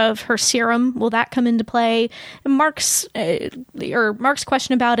aspect of her serum. Will that come into play? And Mark's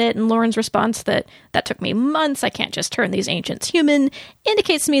question about it and Lauren's response that took me months. I can't just turn these Ancients human.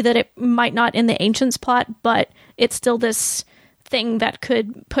 Indicates to me that it might not in the Ancients plot, but it's still this thing that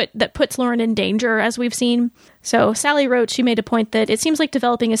puts Lauren in danger, as we've seen. So Sally wrote, she made a point that it seems like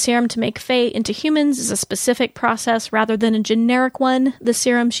developing a serum to make Fae into humans is a specific process rather than a generic one. The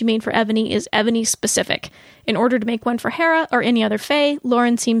serum she made for Ebony is Ebony specific. In order to make one for Hera or any other Fae,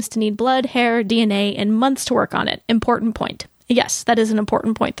 Lauren seems to need blood, hair, DNA, and months to work on it. Important point. Yes, that is an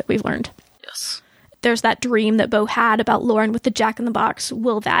important point that we've learned. Yes. There's that dream that Bo had about Lauren with the Jack-in-the-Box.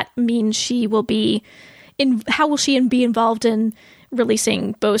 Will that mean she will be... how will she be involved in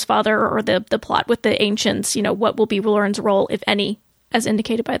releasing Bo's father or the plot with the Ancients? What will be Lauren's role, if any, as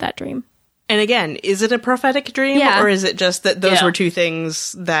indicated by that dream? And again, is it a prophetic dream? Yeah. Or is it just that those were two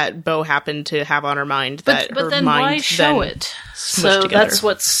things that Bo happened to have on her mind but then why show it? So together. That's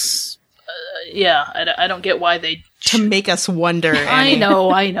what's... I don't get why they... To make us wonder. I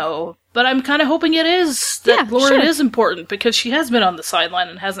know. But I'm kind of hoping it is. That Lauren is important, because she has been on the sideline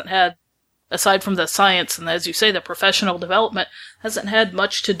and hasn't had... aside from the science and, as you say, the professional development, hasn't had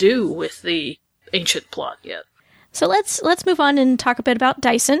much to do with the Ancient plot yet. So let's move on and talk a bit about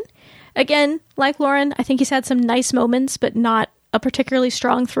Dyson. Again, like Lauren, I think he's had some nice moments, but not a particularly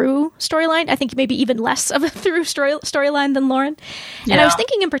strong through storyline. I think maybe even less of a through storyline than Lauren. And I was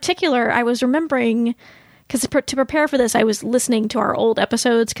thinking in particular, I was remembering... because to prepare for this, I was listening to our old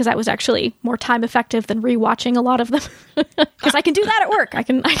episodes, because that was actually more time effective than rewatching a lot of them. Because I can do that at work. I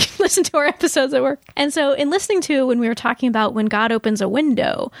can listen to our episodes at work. And so in listening to when we were talking about when God opens a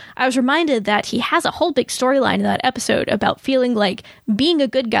window, I was reminded that he has a whole big storyline in that episode about feeling like being a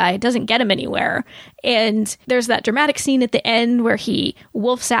good guy doesn't get him anywhere. And there's that dramatic scene at the end where he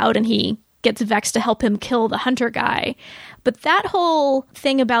wolfs out and he gets Vex to help him kill the hunter guy. But that whole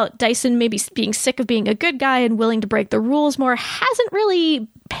thing about Dyson maybe being sick of being a good guy and willing to break the rules more hasn't really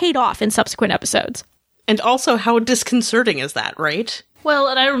paid off in subsequent episodes. And also, how disconcerting is that, right? Well,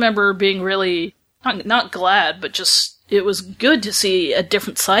 and I remember being really, not glad, but just, it was good to see a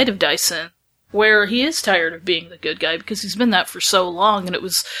different side of Dyson, where he is tired of being the good guy, because he's been that for so long, and it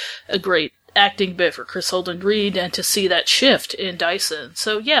was a great acting bit for Chris Holden Reed and to see that shift in Dyson.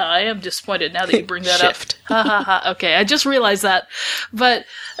 So yeah, I am disappointed now that you bring that Shift. up. Ha ha ha. Okay, I just realized that. But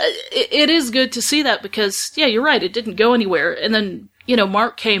it is good to see that because, yeah, you're right, it didn't go anywhere. And then,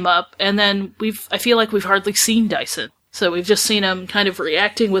 Mark came up, and then I feel like we've hardly seen Dyson. So we've just seen him kind of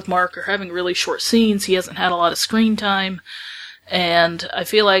reacting with Mark or having really short scenes. He hasn't had a lot of screen time. And I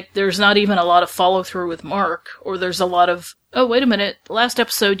feel like there's not even a lot of follow-through with Mark, or there's a lot of, oh, wait a minute, last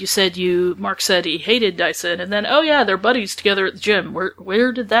episode you said Mark said he hated Dyson, and then, oh yeah, they're buddies together at the gym.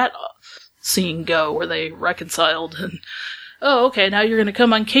 Where did that scene go? Were they reconciled? And, oh, okay, now you're gonna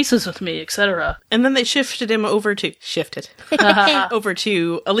come on cases with me, etc. And then they shifted him over to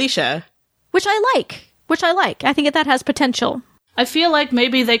Alicia. Which I like. I think that has potential. I feel like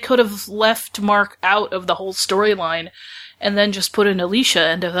maybe they could have left Mark out of the whole storyline and then just put in Alicia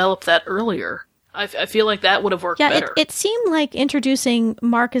and develop that earlier. I feel like that would have worked better. It seemed like introducing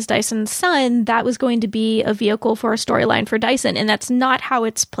Mark as Dyson's son, that was going to be a vehicle for a storyline for Dyson, and that's not how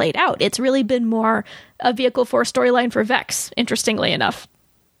it's played out. It's really been more a vehicle for a storyline for Vex, interestingly enough.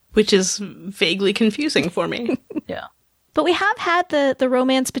 Which is vaguely confusing for me. Yeah. But we have had the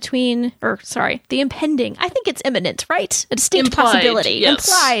romance between, the impending, I think it's imminent, right? A distinct possibility.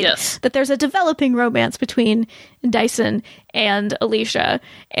 Implied that there's a developing romance between Dyson and Alicia.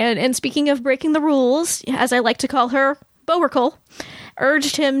 And speaking of breaking the rules, as I like to call her, Bo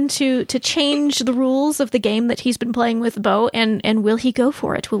urged him to change the rules of the game that he's been playing with Bo, and will he go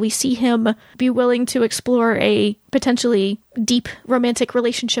for it? Will we see him be willing to explore a potentially deep romantic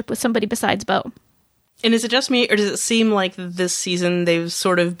relationship with somebody besides Bo? And is it just me, or does it seem like this season they've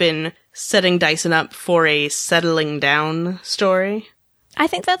sort of been setting Dyson up for a settling down story? I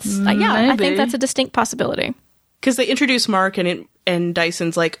think that's, I think that's a distinct possibility. Because they introduce Mark, and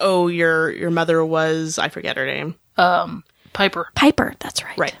Dyson's like, oh, your mother was, I forget her name. Piper. Piper, that's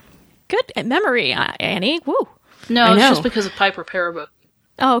right. Right. Good Memory, Annie. Woo. No, it's just because of Piper Parabo.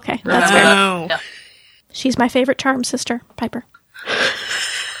 Oh, okay. That's fair. Yeah. She's my favorite charm sister, Piper.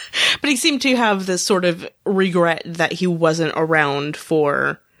 But he seemed to have this sort of regret that he wasn't around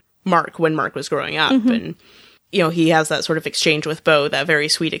for Mark when Mark was growing up. Mm-hmm. And, he has that sort of exchange with Bo, that very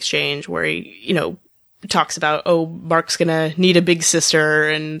sweet exchange where he, talks about, oh, Mark's gonna need a big sister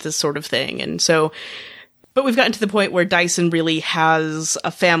and this sort of thing. And so, but we've gotten to the point where Dyson really has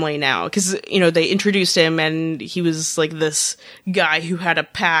a family now. Because, they introduced him and he was like this guy who had a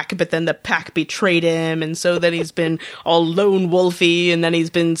pack, but then the pack betrayed him. And so then he's been all lone wolfy, and then he's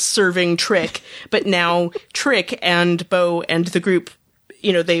been serving Trick. But now Trick and Bo and the group,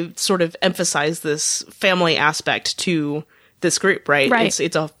 they sort of emphasize this family aspect to this group, right? Right.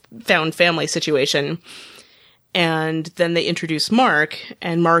 It's a found family situation. And then they introduce Mark,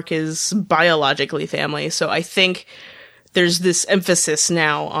 and Mark is biologically family. So I think there's this emphasis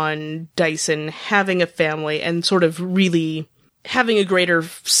now on Dyson having a family and sort of really having a greater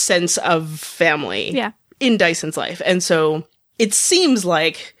sense of family in Dyson's life. And so it seems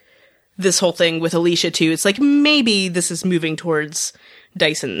like this whole thing with Alicia too, it's like maybe this is moving towards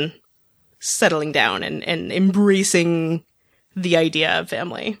Dyson settling down and embracing the idea of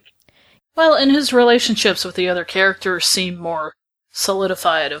family. Well, and his relationships with the other characters seem more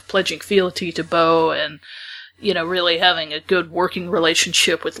solidified, of pledging fealty to Bo and, really having a good working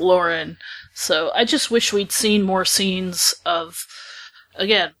relationship with Lauren. So I just wish we'd seen more scenes of,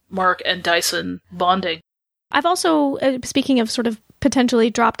 again, Mark and Dyson bonding. I've also, speaking of sort of potentially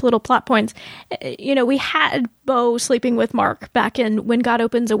dropped little plot points, we had Bo sleeping with Mark back in When God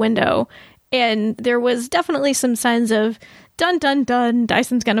Opens a Window, and there was definitely some signs of dun dun dun,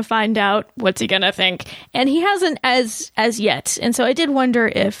 Dyson's gonna find out, what's he gonna think? And he hasn't as yet. And so I did wonder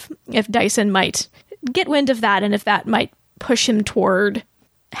if Dyson might get wind of that, and if that might push him toward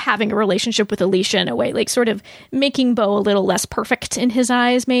having a relationship with Alicia in a way, like sort of making Bo a little less perfect in his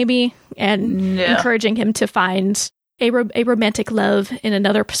eyes, maybe, and encouraging him to find a romantic love in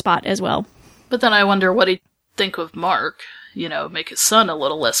another spot as well. But then I wonder what he'd think of Mark. Make his son a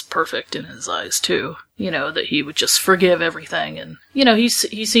little less perfect in his eyes, too. That he would just forgive everything. And, he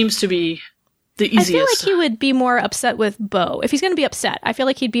seems to be the easiest. I feel like he would be more upset with Bo. If he's going to be upset, I feel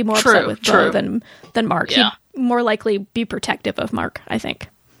like he'd be more upset with Bo than Mark. Yeah. He'd more likely be protective of Mark, I think.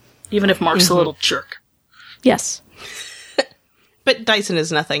 Even if Mark's a little jerk. Yes. But Dyson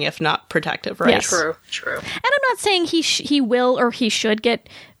is nothing if not protective, right? Yes. True. And I'm not saying he will or he should get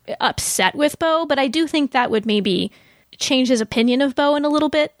upset with Bo, but I do think that would maybe change his opinion of Bo in a little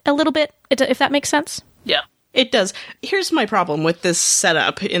bit, if that makes sense. Yeah. It does. Here's my problem with this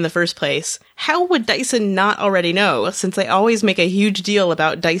setup in the first place. How would Dyson not already know, since they always make a huge deal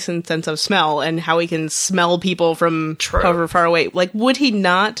about Dyson's sense of smell and how he can smell people from however far away? Like, would he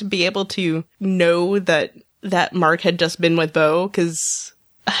not be able to know that Mark had just been with Bo? Because...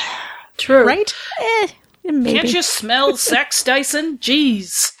 True. Right? Maybe. Can't you smell sex, Dyson?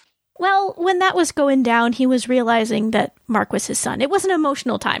 Jeez. Well, when that was going down, he was realizing that Mark was his son. It was an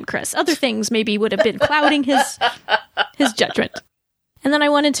emotional time, Chris. Other things maybe would have been clouding his judgment. And then I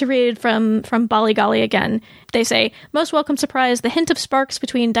wanted to read from Bolly Golly again. They say, most welcome surprise, the hint of sparks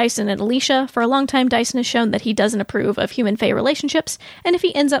between Dyson and Alicia. For a long time, Dyson has shown that he doesn't approve of human-fae relationships, and if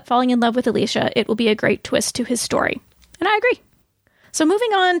he ends up falling in love with Alicia, it will be a great twist to his story. And I agree. So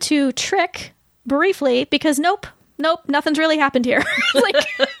moving on to Trick, briefly, because nope, nothing's really happened here. Like...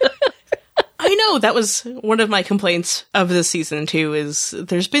 I know, that was one of my complaints of this season, too, is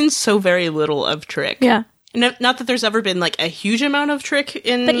there's been so very little of Trick. Yeah. Not that there's ever been, like, a huge amount of Trick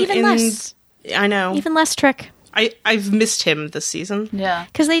in... But even less. I know. Even less Trick. I've missed him this season. Yeah.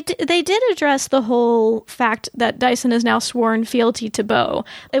 Because they did address the whole fact that Dyson has now sworn fealty to Bo.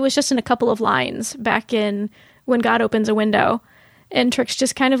 It was just in a couple of lines back in When God Opens a Window. And Trick's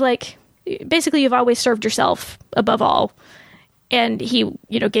just kind of like, basically, you've always served yourself above all. And he,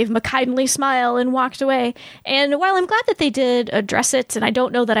 gave him a kindly smile and walked away. And while I'm glad that they did address it, and I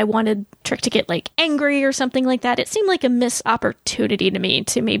don't know that I wanted Trick to get, like, angry or something like that, it seemed like a missed opportunity to me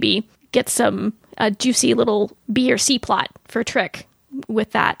to maybe get some juicy little B or C plot for Trick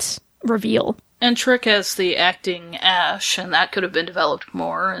with that reveal. And Trick as the acting Ash, and that could have been developed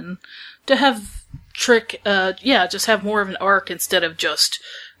more. And to have Trick, just have more of an arc instead of just...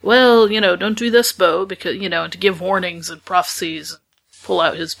 well, don't do this, Bo, because, and to give warnings and prophecies, and pull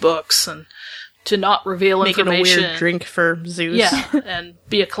out his books, and to not reveal Make information. it a weird drink for Zeus. Yeah, and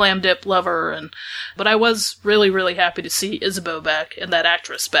be a clam dip lover. But I was really, really happy to see Isabeau back, and that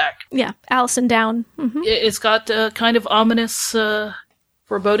actress back. Yeah, Alison Down. Mm-hmm. It's got kind of ominous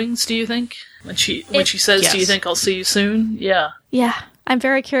forebodings, do you think? When she says, yes. Do you think I'll see you soon? Yeah. Yeah, I'm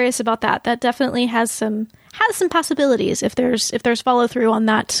very curious about that. That definitely has some possibilities if there's follow through on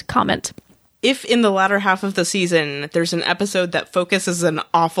that comment. If in the latter half of the season there's an episode that focuses an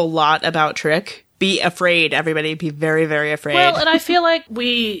awful lot about Trick, be afraid, everybody. Be very, very afraid. Well, and I feel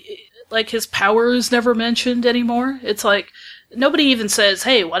like his powers never mentioned anymore. It's like nobody even says,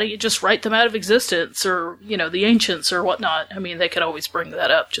 hey, why don't you just write them out of existence, or, the ancients or whatnot. I mean, they could always bring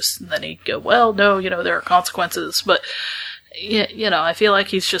that up, and then he'd go, well, no, there are consequences. But, I feel like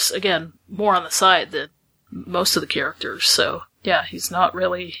he's just, again, more on the side than most of the characters. So, yeah, he's not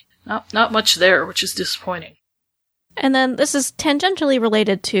really, not much there, which is disappointing. And then this is tangentially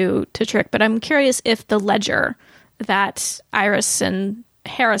related to Trick, but I'm curious if the ledger that Iris and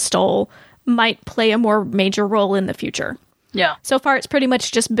Hera stole might play a more major role in the future. Yeah. So far, it's pretty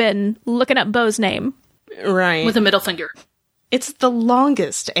much just been looking up Bo's name. Right. With a middle finger. It's the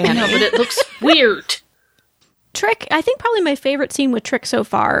longest, Annie. I know, but it looks weird. Trick, I think probably my favorite scene with Trick so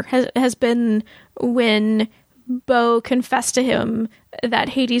far has been when Bo confessed to him that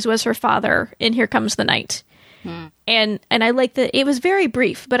Hades was her father in Here Comes the Night. And I like that it was very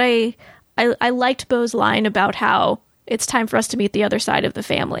brief, but I liked Bo's line about how it's time for us to meet the other side of the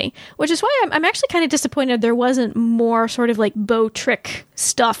family, which is why I'm actually kind of disappointed there wasn't more sort of like Bo Trick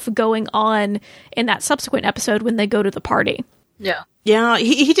stuff going on in that subsequent episode when they go to the party. Yeah. Yeah,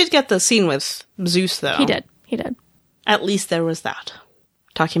 he did get the scene with Zeus, though. He did. At least there was that.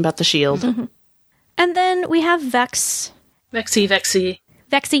 Talking about the shield. Mm-hmm. And then we have Vex. Vexy,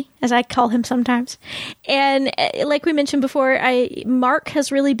 as I call him sometimes. And like we mentioned before, Mark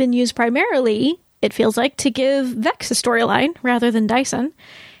has really been used primarily, it feels like, to give Vex a storyline rather than Dyson.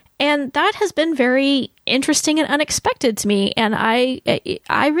 And that has been very interesting and unexpected to me. And I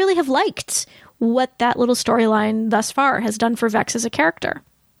really have liked what that little storyline thus far has done for Vex as a character.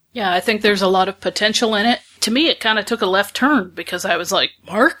 Yeah, I think there's a lot of potential in it. To me, it kind of took a left turn because I was like,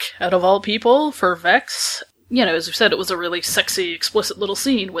 Mark, out of all people, for Vex? As we said, it was a really sexy, explicit little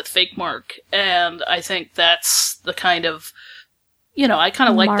scene with fake Mark. And I think that's the kind of, I kind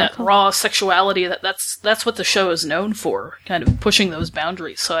of like that raw sexuality that's what the show is known for, kind of pushing those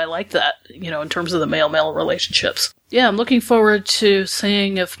boundaries. So I like that, in terms of the male-male relationships. Yeah, I'm looking forward to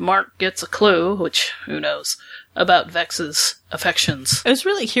seeing if Mark gets a clue, which, who knows, about Vex's affections. I was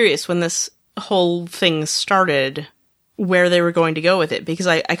really curious when this whole thing started where they were going to go with it, because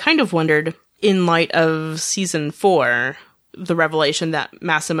I kind of wondered, in light of season 4, the revelation that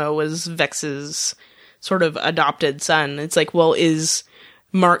Massimo was Vex's sort of adopted son. It's like, well, is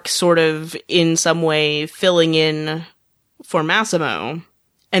Mark sort of in some way filling in for Massimo?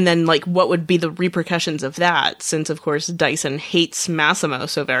 And then, like, what would be the repercussions of that, since, of course, Dyson hates Massimo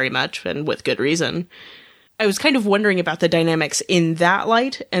so very much, and with good reason. I was kind of wondering about the dynamics in that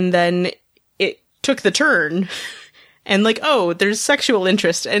light, and then it took the turn, and like, oh, there's sexual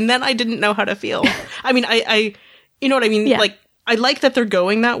interest, and then I didn't know how to feel. I mean, I you know what I mean? Yeah. Like, I like that they're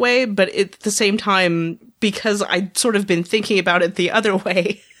going that way, but at the same time, because I'd sort of been thinking about it the other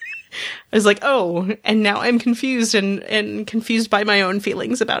way, I was like, oh, and now I'm confused and confused by my own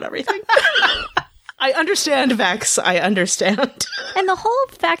feelings about everything. I understand, Vex. I understand. And the whole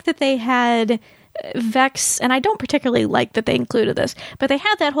fact that they had Vex, and I don't particularly like that they included this, but they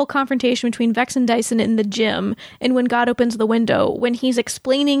had that whole confrontation between Vex and Dyson in the gym, and when God opens the window, when he's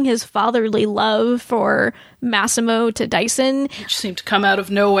explaining his fatherly love for Massimo to Dyson. Which seemed to come out of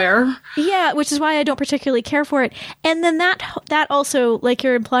nowhere. Yeah, which is why I don't particularly care for it. And then that also, like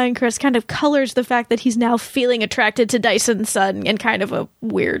you're implying, Chris, kind of colors the fact that he's now feeling attracted to Dyson's son in kind of a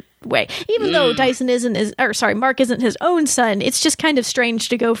weird way. Even though Mark isn't his own son, it's just kind of strange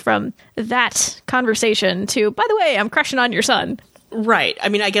to go from that conversation to, by the way, I'm crushing on your son. Right. I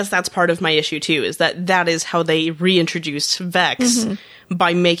mean, I guess that's part of my issue, too, is that is how they reintroduced Vex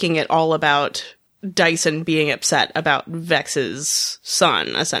by making it all about Dyson being upset about Vex's son,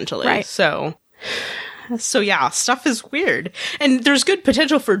 essentially. Right. So yeah, stuff is weird. And there's good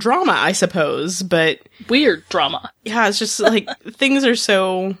potential for drama, I suppose, but Weird drama. yeah, it's just like things are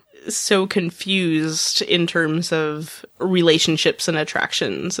so confused in terms of relationships and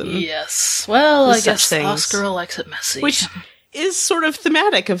attractions and Yes. Well, I Such guess things. Oscar likes it messy. which is sort of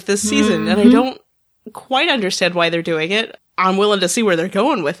thematic of this season, and I don't quite understand why they're doing it. I'm willing to see where they're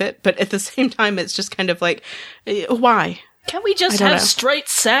going with it, but at the same time, it's just kind of like, why? Can't we just I don't have know. straight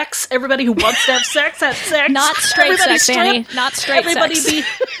sex? Everybody who wants to have sex, have sex. Not straight Everybody sex, Annie. Not straight Everybody sex.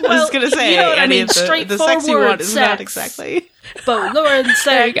 be. I was going to say, you know what I any mean. of the sexy Straightforward one is sex. not exactly. Bo Lauren sex.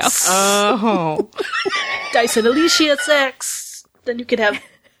 There you go. Oh. Dyson Alicia sex. Then you could have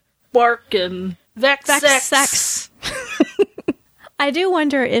Mark and Vex sex. I do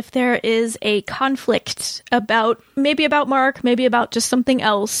wonder if there is a conflict maybe about Mark, maybe about just something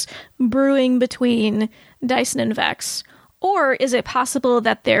else brewing between Dyson and Vex. Or is it possible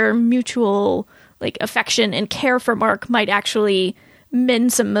that their mutual like affection and care for Mark might actually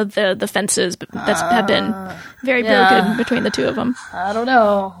mend some of the fences that have been very broken between the two of them? I don't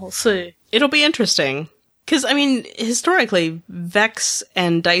know. We'll see. It'll be interesting. Because, I mean, historically, Vex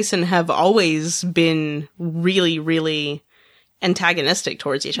and Dyson have always been really, really antagonistic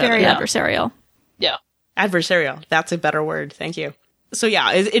towards each Very other. adversarial. Yeah. Adversarial. That's a better word. Thank you. So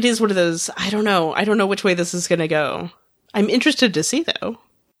yeah, it is one of those, I don't know which way this is going to go. I'm interested to see, though.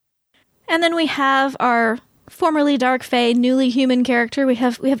 And then we have our formerly Dark Fae, newly human character. We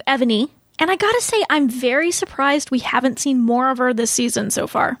have Evany. And I gotta say, I'm very surprised we haven't seen more of her this season so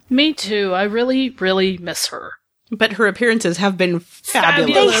far. Me too. I really, really miss her. But her appearances have been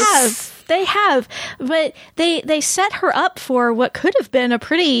fabulous. They have. But they set her up for what could have been a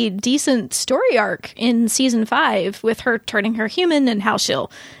pretty decent story arc in season 5 with her turning her human and how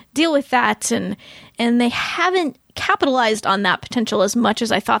she'll deal with that. And they haven't capitalized on that potential as much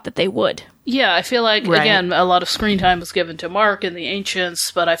as I thought that they would. Yeah, I feel like, Right. again, a lot of screen time was given to Mark and the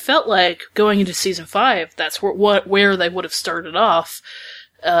Ancients, but I felt like going into season 5, that's where they would have started off,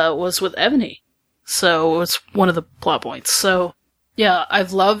 was with Evany. So it's one of the plot points. So, yeah,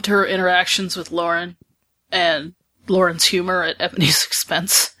 I've loved her interactions with Lauren and Lauren's humor at Evany's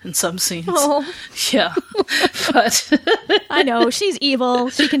expense in some scenes. Oh, Yeah, but I know. She's evil.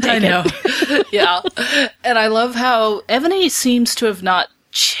 She can take I know. it. Yeah. And I love how Evany seems to have not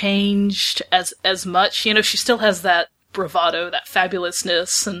changed as much. You know, she still has that bravado, that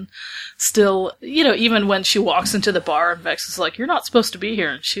fabulousness, and still, you know, even when she walks into the bar and Vex is like, "You're not supposed to be here,"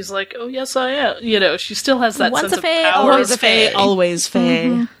 and she's like, "Oh, yes, I am." You know, she still has that Once sense a of fae, power. always a fae. Always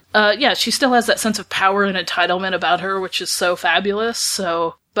Faye. Yeah, she still has that sense of power and entitlement about her, which is so fabulous.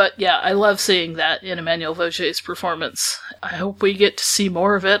 So, but yeah, I love seeing that in Emmanuel Vaugier's performance. I hope we get to see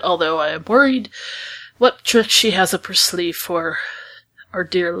more of it, although I am worried what tricks she has up her sleeve for our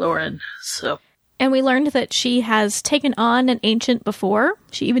dear Lauren. So, And we learned that she has taken on an ancient before.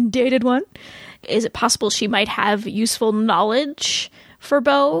 She even dated one. Is it possible she might have useful knowledge for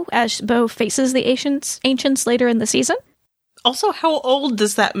Bo as Bo faces the ancients later in the season? Also, how old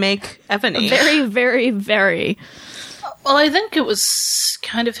does that make Evany? Very, very, very. well, I think it was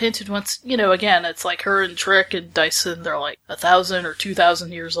kind of hinted once, you know, again, it's like her and Trick and Dyson, they're like 1,000 or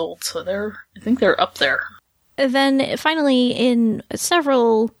 2,000 years old, so I think they're up there. Then finally, in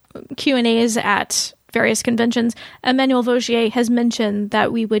several Q&As at various conventions, Emmanuel Vaugier has mentioned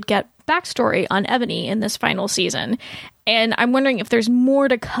that we would get backstory on Evany in this final season. And I'm wondering if there's more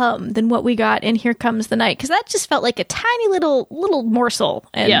to come than what we got in Here Comes the Night, because that just felt like a tiny little morsel,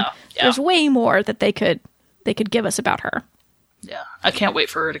 and there's way more that they could give us about her. Yeah, I can't wait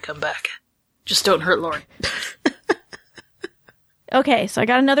for her to come back. Just don't hurt Lauren. Okay, so I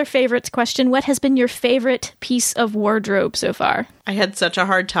got another favorites question. What has been your favorite piece of wardrobe so far? I had such a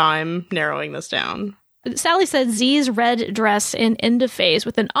hard time narrowing this down. Sally said Z's red dress in End of Phase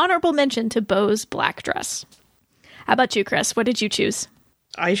with an honorable mention to Bo's black dress. How about you, Chris? What did you choose?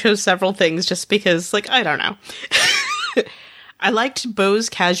 I chose several things just because, like, I don't know. I liked Bo's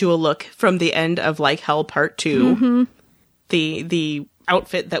casual look from the end of Like Hell Part 2. Mm-hmm. The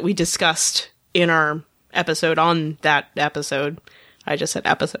outfit that we discussed in our episode on that episode. I just said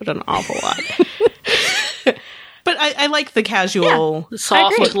episode an awful lot. But I like the casual, the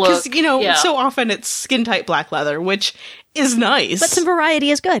soft look. Because, you know, so often it's skin-tight black leather, which is nice. But some variety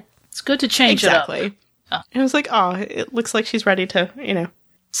is good. It's good to change it up. And I was like, oh, it looks like she's ready to, you know,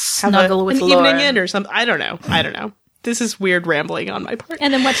 snuggle with an Lauren. evening in or something. I don't know. This is weird rambling on my part.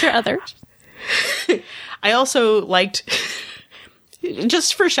 And then what's your other? I also liked...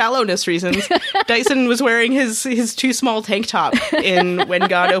 Just for shallowness reasons, Dyson was wearing his too small tank top in When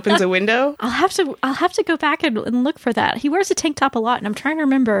God Opens a Window. I'll have to go back and look for that. He wears a tank top a lot, and I'm trying to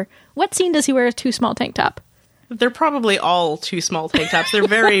remember what scene does he wear a too small tank top? They're probably all too small tank tops. They're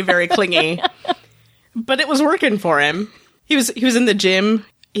very, very clingy. But it was working for him. He was in the gym.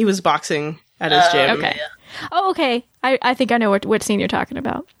 He was boxing at his gym. Okay. Oh, okay. I think I know what scene you're talking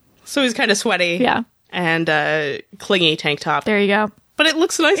about. So he's kind of sweaty. Yeah. And clingy tank top. There you go. But it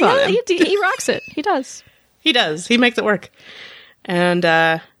looks nice on him. He rocks it. He does. He does. He makes it work. And,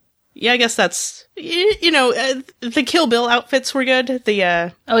 I guess that's, the Kill Bill outfits were good.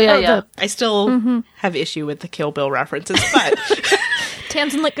 Yeah. I still have issue with the Kill Bill references, but...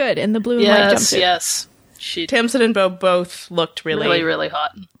 Tamsin looked good in the blue and white jumpsuit. Yes. Tamsin and Bo both looked really, really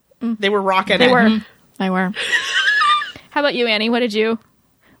hot. They were rocking They it. were. They were. How about you, Annie? What's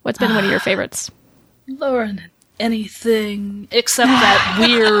been one of your favorites? Lauren, anything except that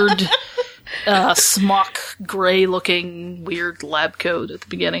weird smock gray looking weird lab coat at the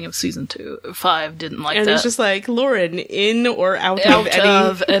beginning of season 5. Didn't like and that. It's just like, Lauren, in or out of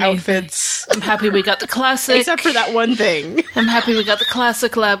any outfits. I'm happy we got the classic. Except for that one thing. I'm happy we got the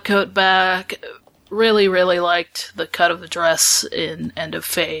classic lab coat back. Really, really liked the cut of the dress in End of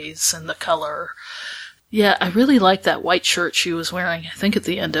Phase and the color. Yeah, I really liked that white shirt she was wearing. I think at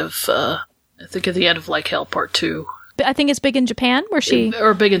the end of Like Hell Part 2. I think it's big in Japan, where she...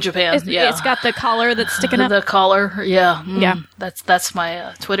 Or big in Japan, It's got the collar that's sticking up. The collar, yeah. Yeah. That's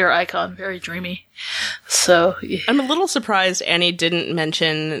my Twitter icon. Very dreamy. So... Yeah. I'm a little surprised Annie didn't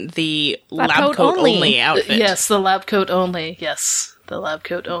mention the lab coat only outfit. Yes, the lab coat only. Yes, the lab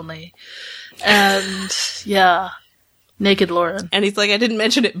coat only. And, yeah, naked Lauren. And he's like, I didn't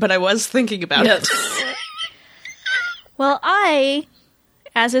mention it, but I was thinking about it. Well, I,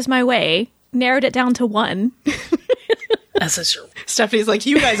 as is my way, narrowed it down to one. As is your... Stephanie's like,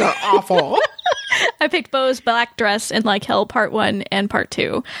 you guys are awful. I picked Bo's black dress in Like Hell Part 1 and Part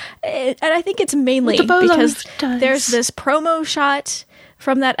 2. And I think it's mainly because there's this promo shot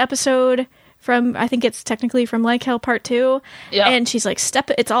from that episode I think it's technically from Like Hell Part 2. Yeah. And she's like,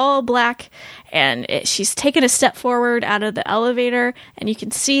 it's all black, and she's taken a step forward out of the elevator, and you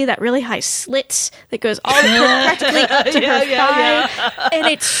can see that really high slit that goes all practically up to her thigh. And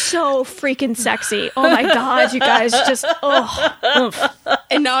it's so freaking sexy. Oh my God, you guys just,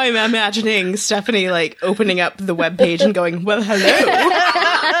 And now I'm imagining Stephanie like opening up the webpage and going, well, hello.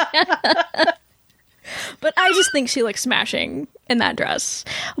 But I just think she looks smashing in that dress.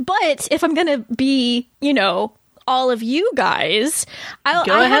 But if I'm going to be, all of you guys, I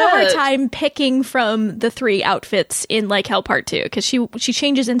had a hard time picking from the 3 outfits in Like Hell Part 2, because she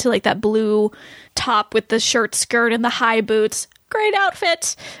changes into like that blue top with the shirt skirt and the high boots. Great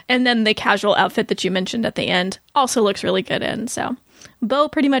outfit. And then the casual outfit that you mentioned at the end also looks really good in. So Bo,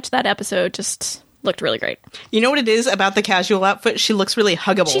 pretty much that episode just looked really great. You know what it is about the casual outfit? She looks really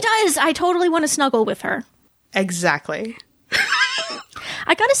huggable. She does. I totally want to snuggle with her. Exactly.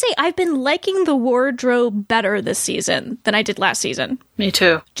 I gotta say, I've been liking the wardrobe better this season than I did last season. Me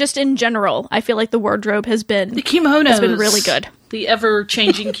too. Just in general, I feel like the wardrobe has been... The kimonos. Has been really good. The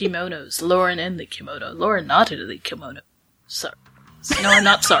ever-changing kimonos. Lauren in the kimono. Lauren not in the kimono. Sorry. No, I'm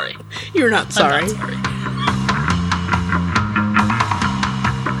not sorry. You're not sorry. I'm not sorry.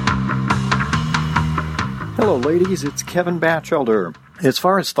 Hello, ladies. It's Kevin Batchelder. As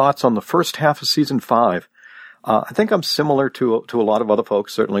far as thoughts on the first half of Season 5, I think I'm similar to a lot of other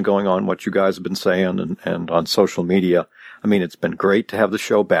folks, certainly going on what you guys have been saying and on social media. I mean, it's been great to have the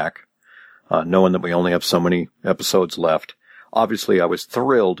show back. knowing that we only have so many episodes left. Obviously, I was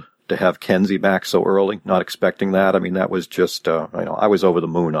thrilled to have Kenzie back so early, not expecting that. I mean, that was just, I was over the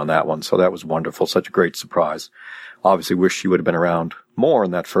moon on that one, so that was wonderful. Such a great surprise. Obviously, wish she would have been around more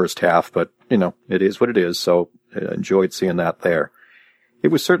in that first half, but, it is what it is, so I enjoyed seeing that there. It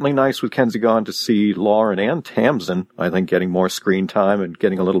was certainly nice with Kenzie gone to see Lauren and Tamsin, I think, getting more screen time and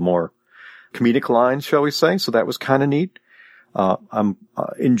getting a little more comedic lines, shall we say, so that was kind of neat. I'm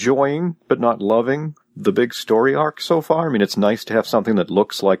enjoying, but not loving, the big story arc so far. I mean, it's nice to have something that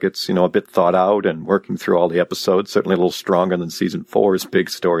looks like it's, a bit thought out and working through all the episodes, certainly a little stronger than season 4's big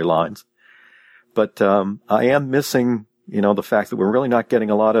storylines. But I am missing, the fact that we're really not getting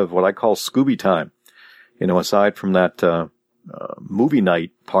a lot of what I call Scooby time. Aside from that movie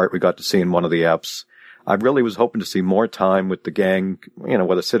night part we got to see in one of the eps, I really was hoping to see more time with the gang,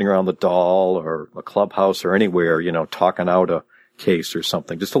 whether sitting around the doll or a clubhouse or anywhere, talking out a case or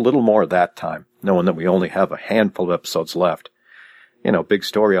something. Just a little more of that time, knowing that we only have a handful of episodes left. Big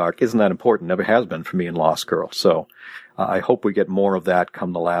story arc isn't that important. Never has been for me in Lost Girl. So I hope we get more of that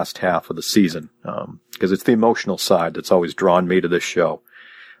come the last half of the season, because it's the emotional side that's always drawn me to this show.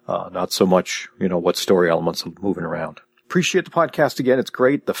 Not so much, what story elements are moving around. Appreciate the podcast again. It's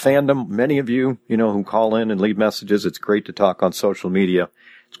great. The fandom, many of you, who call in and leave messages. It's great to talk on social media.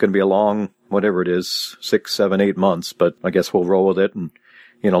 It's going to be a long, whatever it is, 6, 7, 8 months, but I guess we'll roll with it and,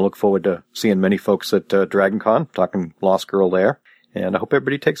 look forward to seeing many folks at DragonCon, talking Lost Girl there. And I hope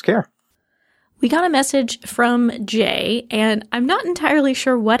everybody takes care. We got a message from Jay, and I'm not entirely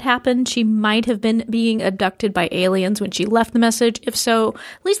sure what happened. She might have been being abducted by aliens when she left the message. If so,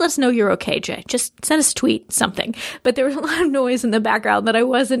 at least let us know you're okay, Jay. Just send us a tweet, something. But there was a lot of noise in the background that I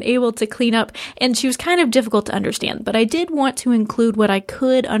wasn't able to clean up, and she was kind of difficult to understand. But I did want to include what I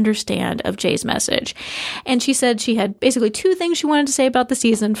could understand of Jay's message. And she said she had basically 2 things she wanted to say about the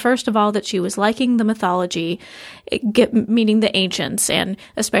season. First of all, that she was liking the mythology, meaning the ancients, and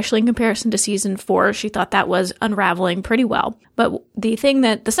especially in comparison to season 4, she thought that was unraveling pretty well. But the thing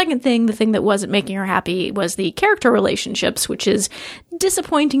that wasn't making her happy was the character relationships, which is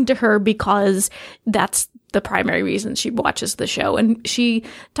disappointing to her because that's the primary reason she watches the show. And she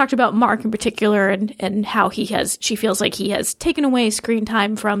talked about Mark in particular and how she feels like he has taken away screen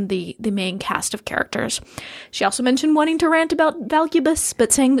time from the main cast of characters. She also mentioned wanting to rant about Valcubus,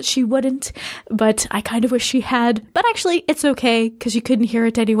 but saying that she wouldn't. But I kind of wish she had. But actually, it's okay, because you couldn't hear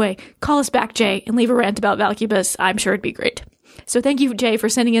it anyway. Call us back, Jay, and leave a rant about Valcubus. I'm sure it'd be great. So thank you, Jay, for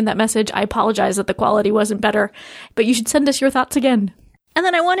sending in that message. I apologize that the quality wasn't better, but you should send us your thoughts again. And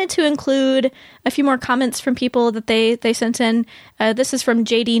then I wanted to include a few more comments from people that they sent in. This is from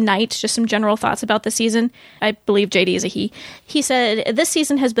JD Knight, just some general thoughts about the season. I believe JD is a he. He said, "This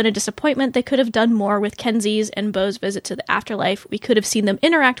season has been a disappointment. They could have done more with Kenzie's and Beau's visit to the afterlife. We could have seen them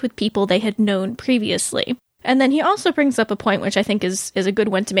interact with people they had known previously." And then he also brings up a point which I think is a good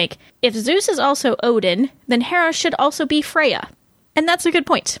one to make. If Zeus is also Odin, then Hera should also be Freya. And that's a good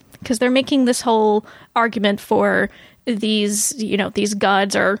point, because they're making this whole argument for these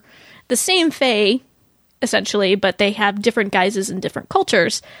gods are the same Fae, essentially, but they have different guises in different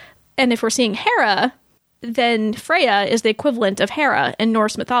cultures. And if we're seeing Hera, then Freya is the equivalent of Hera in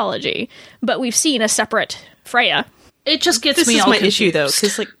Norse mythology. But we've seen a separate Freya. It just gets This me is all my confused. issue, though,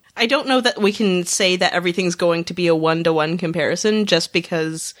 because I don't know that we can say that everything's going to be a 1-to-1 comparison just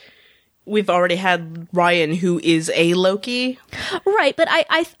because we've already had Ryan, who is a Loki. Right, but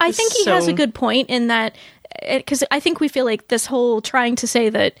I think he has a good point in that, because I think we feel like this whole trying to say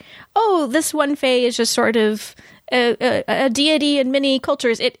that, this one Fae is just sort of a deity in many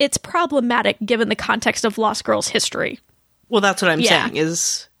cultures, it's problematic given the context of Lost Girl's history. Well, that's what I'm saying,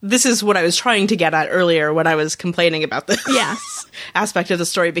 this is what I was trying to get at earlier when I was complaining about this aspect of the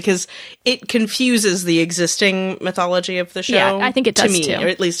story, because it confuses the existing mythology of the show. Yeah, I think it does, to me, too. or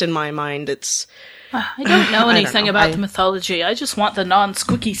at least in my mind, it's... I don't know anything about the mythology. I just want the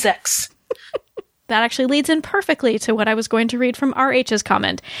non-squeaky sex. That actually leads in perfectly to what I was going to read from RH's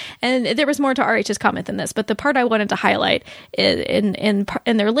comment. And there was more to RH's comment than this, but the part I wanted to highlight in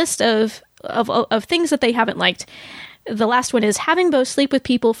their list of things that they haven't liked, the last one is having Beau sleep with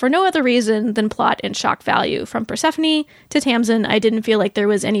people for no other reason than plot and shock value. From Persephone to Tamsin, I didn't feel like there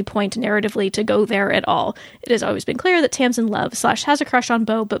was any point narratively to go there at all. It has always been clear that Tamsin loves / has a crush on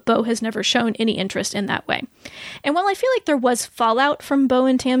Beau, but Beau has never shown any interest in that way. And while I feel like there was fallout from Beau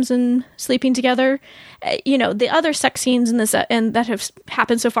and Tamsin sleeping together, the other sex scenes in this and that have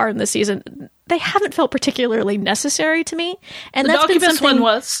happened so far in this season, they haven't felt particularly necessary to me. And The that's been Valcubus something. one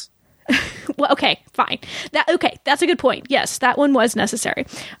was. Well, okay, fine. That's a good point. Yes, that one was necessary.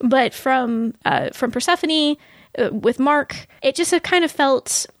 But from Persephone with Mark, it just kind of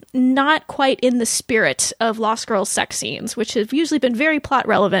felt not quite in the spirit of Lost Girls sex scenes, which have usually been very plot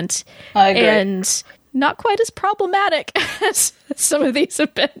relevant. I agree. And not quite as problematic as some of these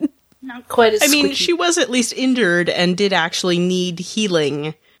have been. Not quite as I mean, squeaky. she was at least injured and did actually need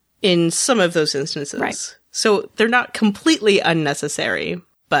healing in some of those instances. Right. So they're not completely unnecessary,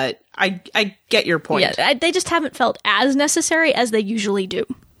 but I get your point. Yeah, they just haven't felt as necessary as they usually do.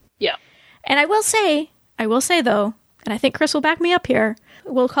 Yeah. And I will say though, and I think Chris will back me up here,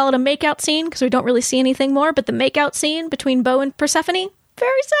 we'll call it a makeout scene because we don't really see anything more, but the makeout scene between Bo and Persephone,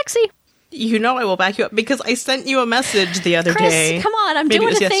 very sexy. You know I will back you up because I sent you a message the other Chris, day. come on, I'm Maybe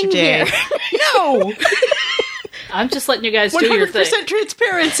doing it a was thing yesterday. here. No! I'm just letting you guys do your 100% thing.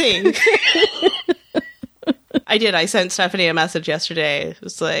 transparency. I did. I sent Stephanie a message yesterday. It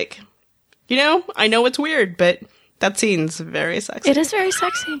was like, I know it's weird, but that scene's very sexy. It is very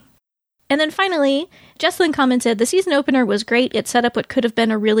sexy. And then finally, Jesslyn commented, the season opener was great. It set up what could have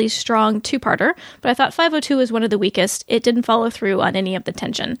been a really strong two-parter, but I thought 502 was one of the weakest. It didn't follow through on any of the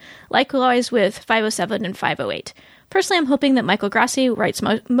tension. Likewise with 507 and 508. Personally, I'm hoping that Michael Grassi writes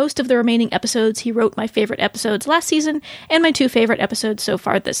most of the remaining episodes. He wrote my favorite episodes last season and my 2 favorite episodes so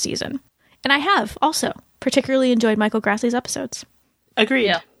far this season. And I have also particularly enjoyed Michael Grassi's episodes. Agreed.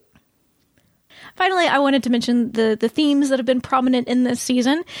 Yeah. Finally, I wanted to mention the themes that have been prominent in this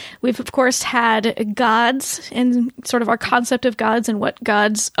season. We've, of course, had gods and sort of our concept of gods and what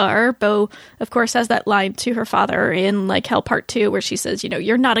gods are. Bo, of course, has that line to her father in like Hell Part 2 where she says,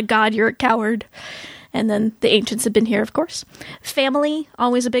 you're not a god, you're a coward. And then the ancients have been here, of course. Family,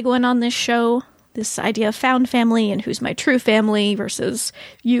 always a big one on this show. This idea of found family and who's my true family versus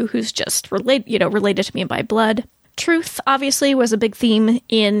you who's just related to me by blood. Truth, obviously, was a big theme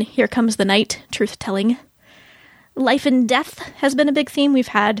in Here Comes the Night, truth-telling. Life and death has been a big theme. We've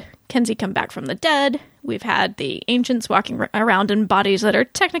had Kenzie come back from the dead. We've had the ancients walking around in bodies that are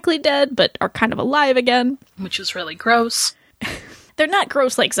technically dead, but are kind of alive again. Which was really gross. They're not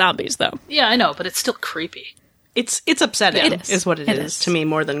gross like zombies, though. Yeah, I know, but it's still creepy. It's upsetting, It is what it It is is. to me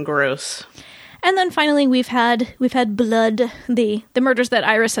more than gross. And then finally, we've had blood. The murders that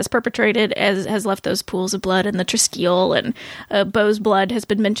Iris has perpetrated has left those pools of blood in the Triskele, and Bo's blood has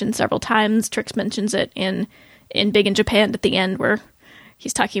been mentioned several times. Trix mentions it in Big in Japan at the end, where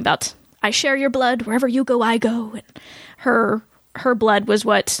he's talking about, I share your blood, wherever you go, I go. And her blood was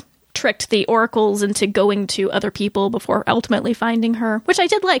what tricked the oracles into going to other people before ultimately finding her, which I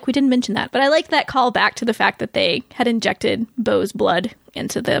did like. We didn't mention that, but I like that call back to the fact that they had injected Bo's blood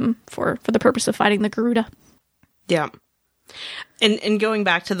into them for the purpose of fighting the Garuda. Yeah. And going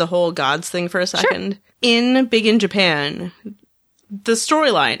back to the whole gods thing for a second, in Big in Japan, the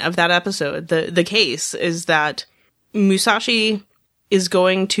storyline of that episode, the case is that Musashi is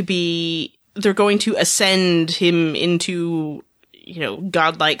going to be, they're going to ascend him into,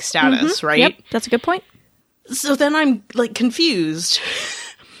 godlike status, right? Yep, that's a good point. So then I'm like confused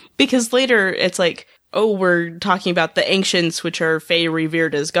because later it's like, oh, we're talking about the ancients, which are Fae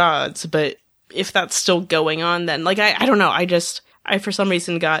revered as gods. But if that's still going on, then like, I don't know. I for some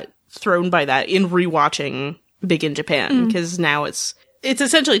reason got thrown by that in rewatching Big in Japan because now it's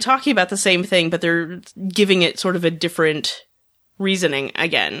essentially talking about the same thing, but they're giving it sort of a different reasoning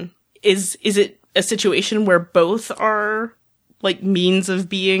again. Is it a situation where both are like means of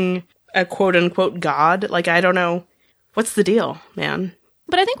being a quote unquote god? Like, I don't know. What's the deal, man?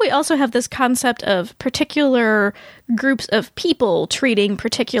 But I think we also have this concept of particular groups of people treating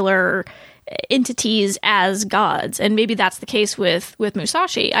particular entities as gods. And maybe that's the case with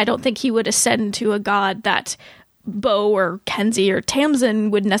Musashi. I don't think he would ascend to a god that Bo or Kenzie or Tamsin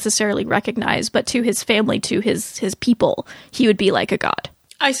would necessarily recognize, but to his family, to his people, he would be like a god.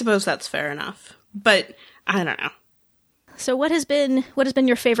 I suppose that's fair enough. But I don't know. So what has been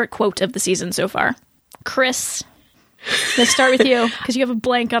your favorite quote of the season so far? Chris, let's start with you, because you have a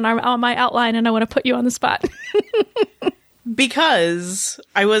blank on my outline and I want to put you on the spot. Because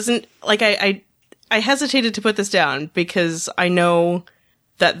I wasn't, like, I hesitated to put this down because I know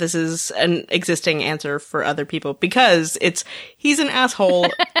that this is an existing answer for other people, because he's an asshole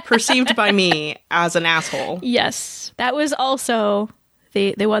perceived by me as an asshole. Yes, that was also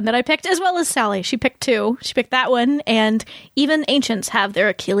the one that I picked, as well as Sally. She picked 2. She picked that one, and even ancients have their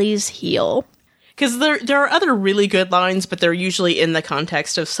Achilles heel. Because there are other really good lines, but they're usually in the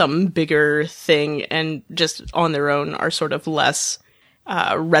context of some bigger thing, and just on their own are sort of less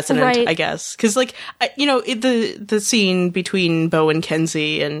resonant, Right. I guess. Because, like, the scene between Bo and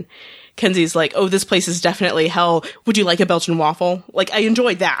Kenzie, and Kenzie's like, oh, this place is definitely hell. Would you like a Belgian waffle? Like, I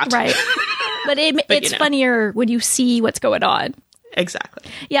enjoyed that. Right. But it's funnier when you see what's going on. Exactly.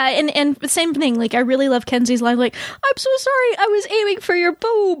 Yeah, and the same thing. Like, I really love Kenzie's line, like, "I'm so sorry, I was aiming for your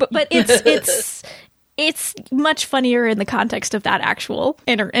boob," but it's much funnier in the context of that actual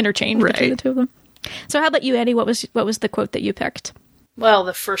interchange between the two of them. So, how about you, Annie? What was the quote that you picked? Well,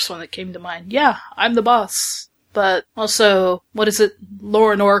 the first one that came to mind. Yeah, I'm the boss. But also, what is it?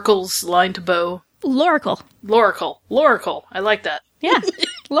 Lauren Oracle's line to Bo. Loracle. I like that. Yeah,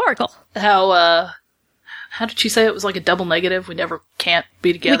 Loracle. How did she say it was like a double negative? We never can't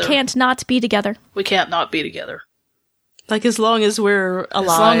be together. We can't not be together. We can't not be together. Like, as long as we're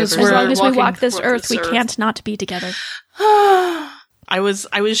alive. As As long as we walk this walk earth, this we earth. can't not be together. I was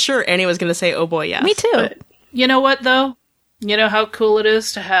sure Annie was going to say, "Oh boy, yes." Me too. But you know what, though? You know how cool it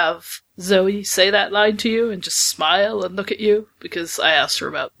is to have Zoe say that line to you and just smile and look at you? Because I asked her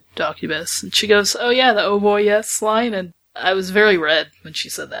about Docubus, and she goes, "Oh yeah, the oh boy, yes line," and I was very red when she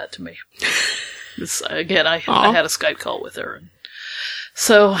said that to me. Again, I had a Skype call with her. And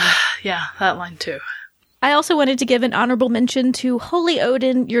so, yeah, that line too. I also wanted to give an honorable mention to Holy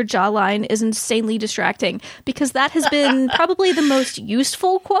Odin, your jawline is insanely distracting, because that has been probably the most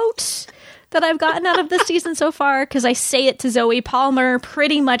useful quote that I've gotten out of this season so far, because I say it to Zoe Palmer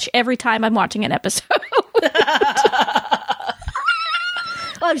pretty much every time I'm watching an episode.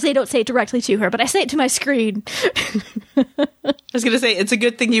 Well, obviously I don't say it directly to her, but I say it to my screen. I was going to say, it's a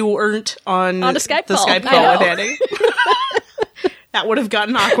good thing you weren't on a Skype the call. Skype I call know. with Annie. That would have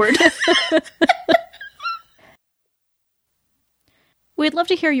gotten awkward. We'd love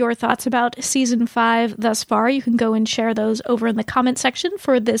to hear your thoughts about Season 5 thus far. You can go and share those over in the comment section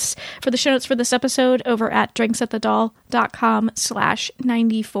for the show notes for this episode over at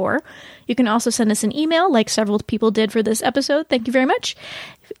drinksatthedall.com/94. You can also send us an email like several people did for this episode. Thank you very much.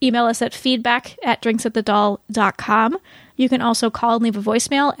 Email us at feedback@drinksatthedall.com. You can also call and leave a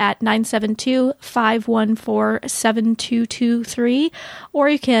voicemail at 972-514-7223, or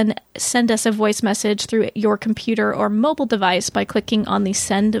you can send us a voice message through your computer or mobile device by clicking on the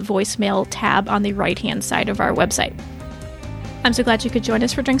Send Voicemail tab on the right-hand side of our website. I'm so glad you could join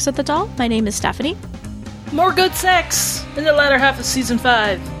us for Drinks at the Doll. My name is Stephanie. More good sex in the latter half of Season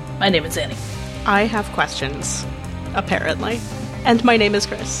 5. My name is Annie. I have questions, apparently. And my name is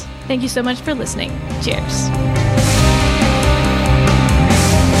Chris. Thank you so much for listening. Cheers.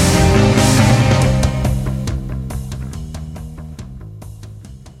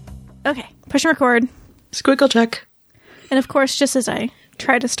 Okay, push and record. Squiggle check. And of course, just as I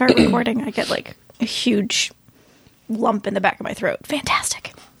try to start recording, I get like a huge lump in the back of my throat.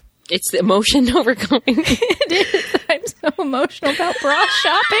 Fantastic. It's the emotion overcoming. It is. I'm so emotional about bra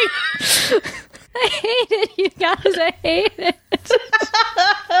shopping. I hate it, you guys. I hate it.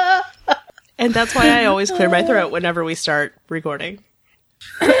 And that's why I always clear my throat whenever we start recording.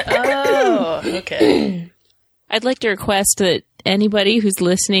 Oh, okay. I'd like to request that anybody who's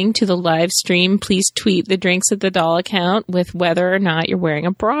listening to the live stream, please tweet the Drinks at the Doll account with whether or not you're wearing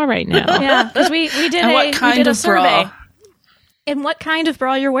a bra right now. Yeah, because we did And what kind a of survey. bra? And what kind of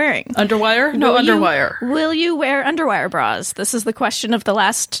bra you're wearing? Underwire? No, underwire. Will you wear underwire bras? This is the question of the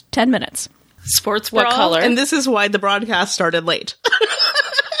last 10 minutes. Sports bra? What color? And this is why the broadcast started late.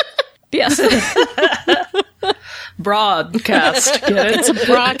 Yes. Broadcast. Get it? It's a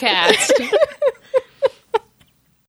broadcast.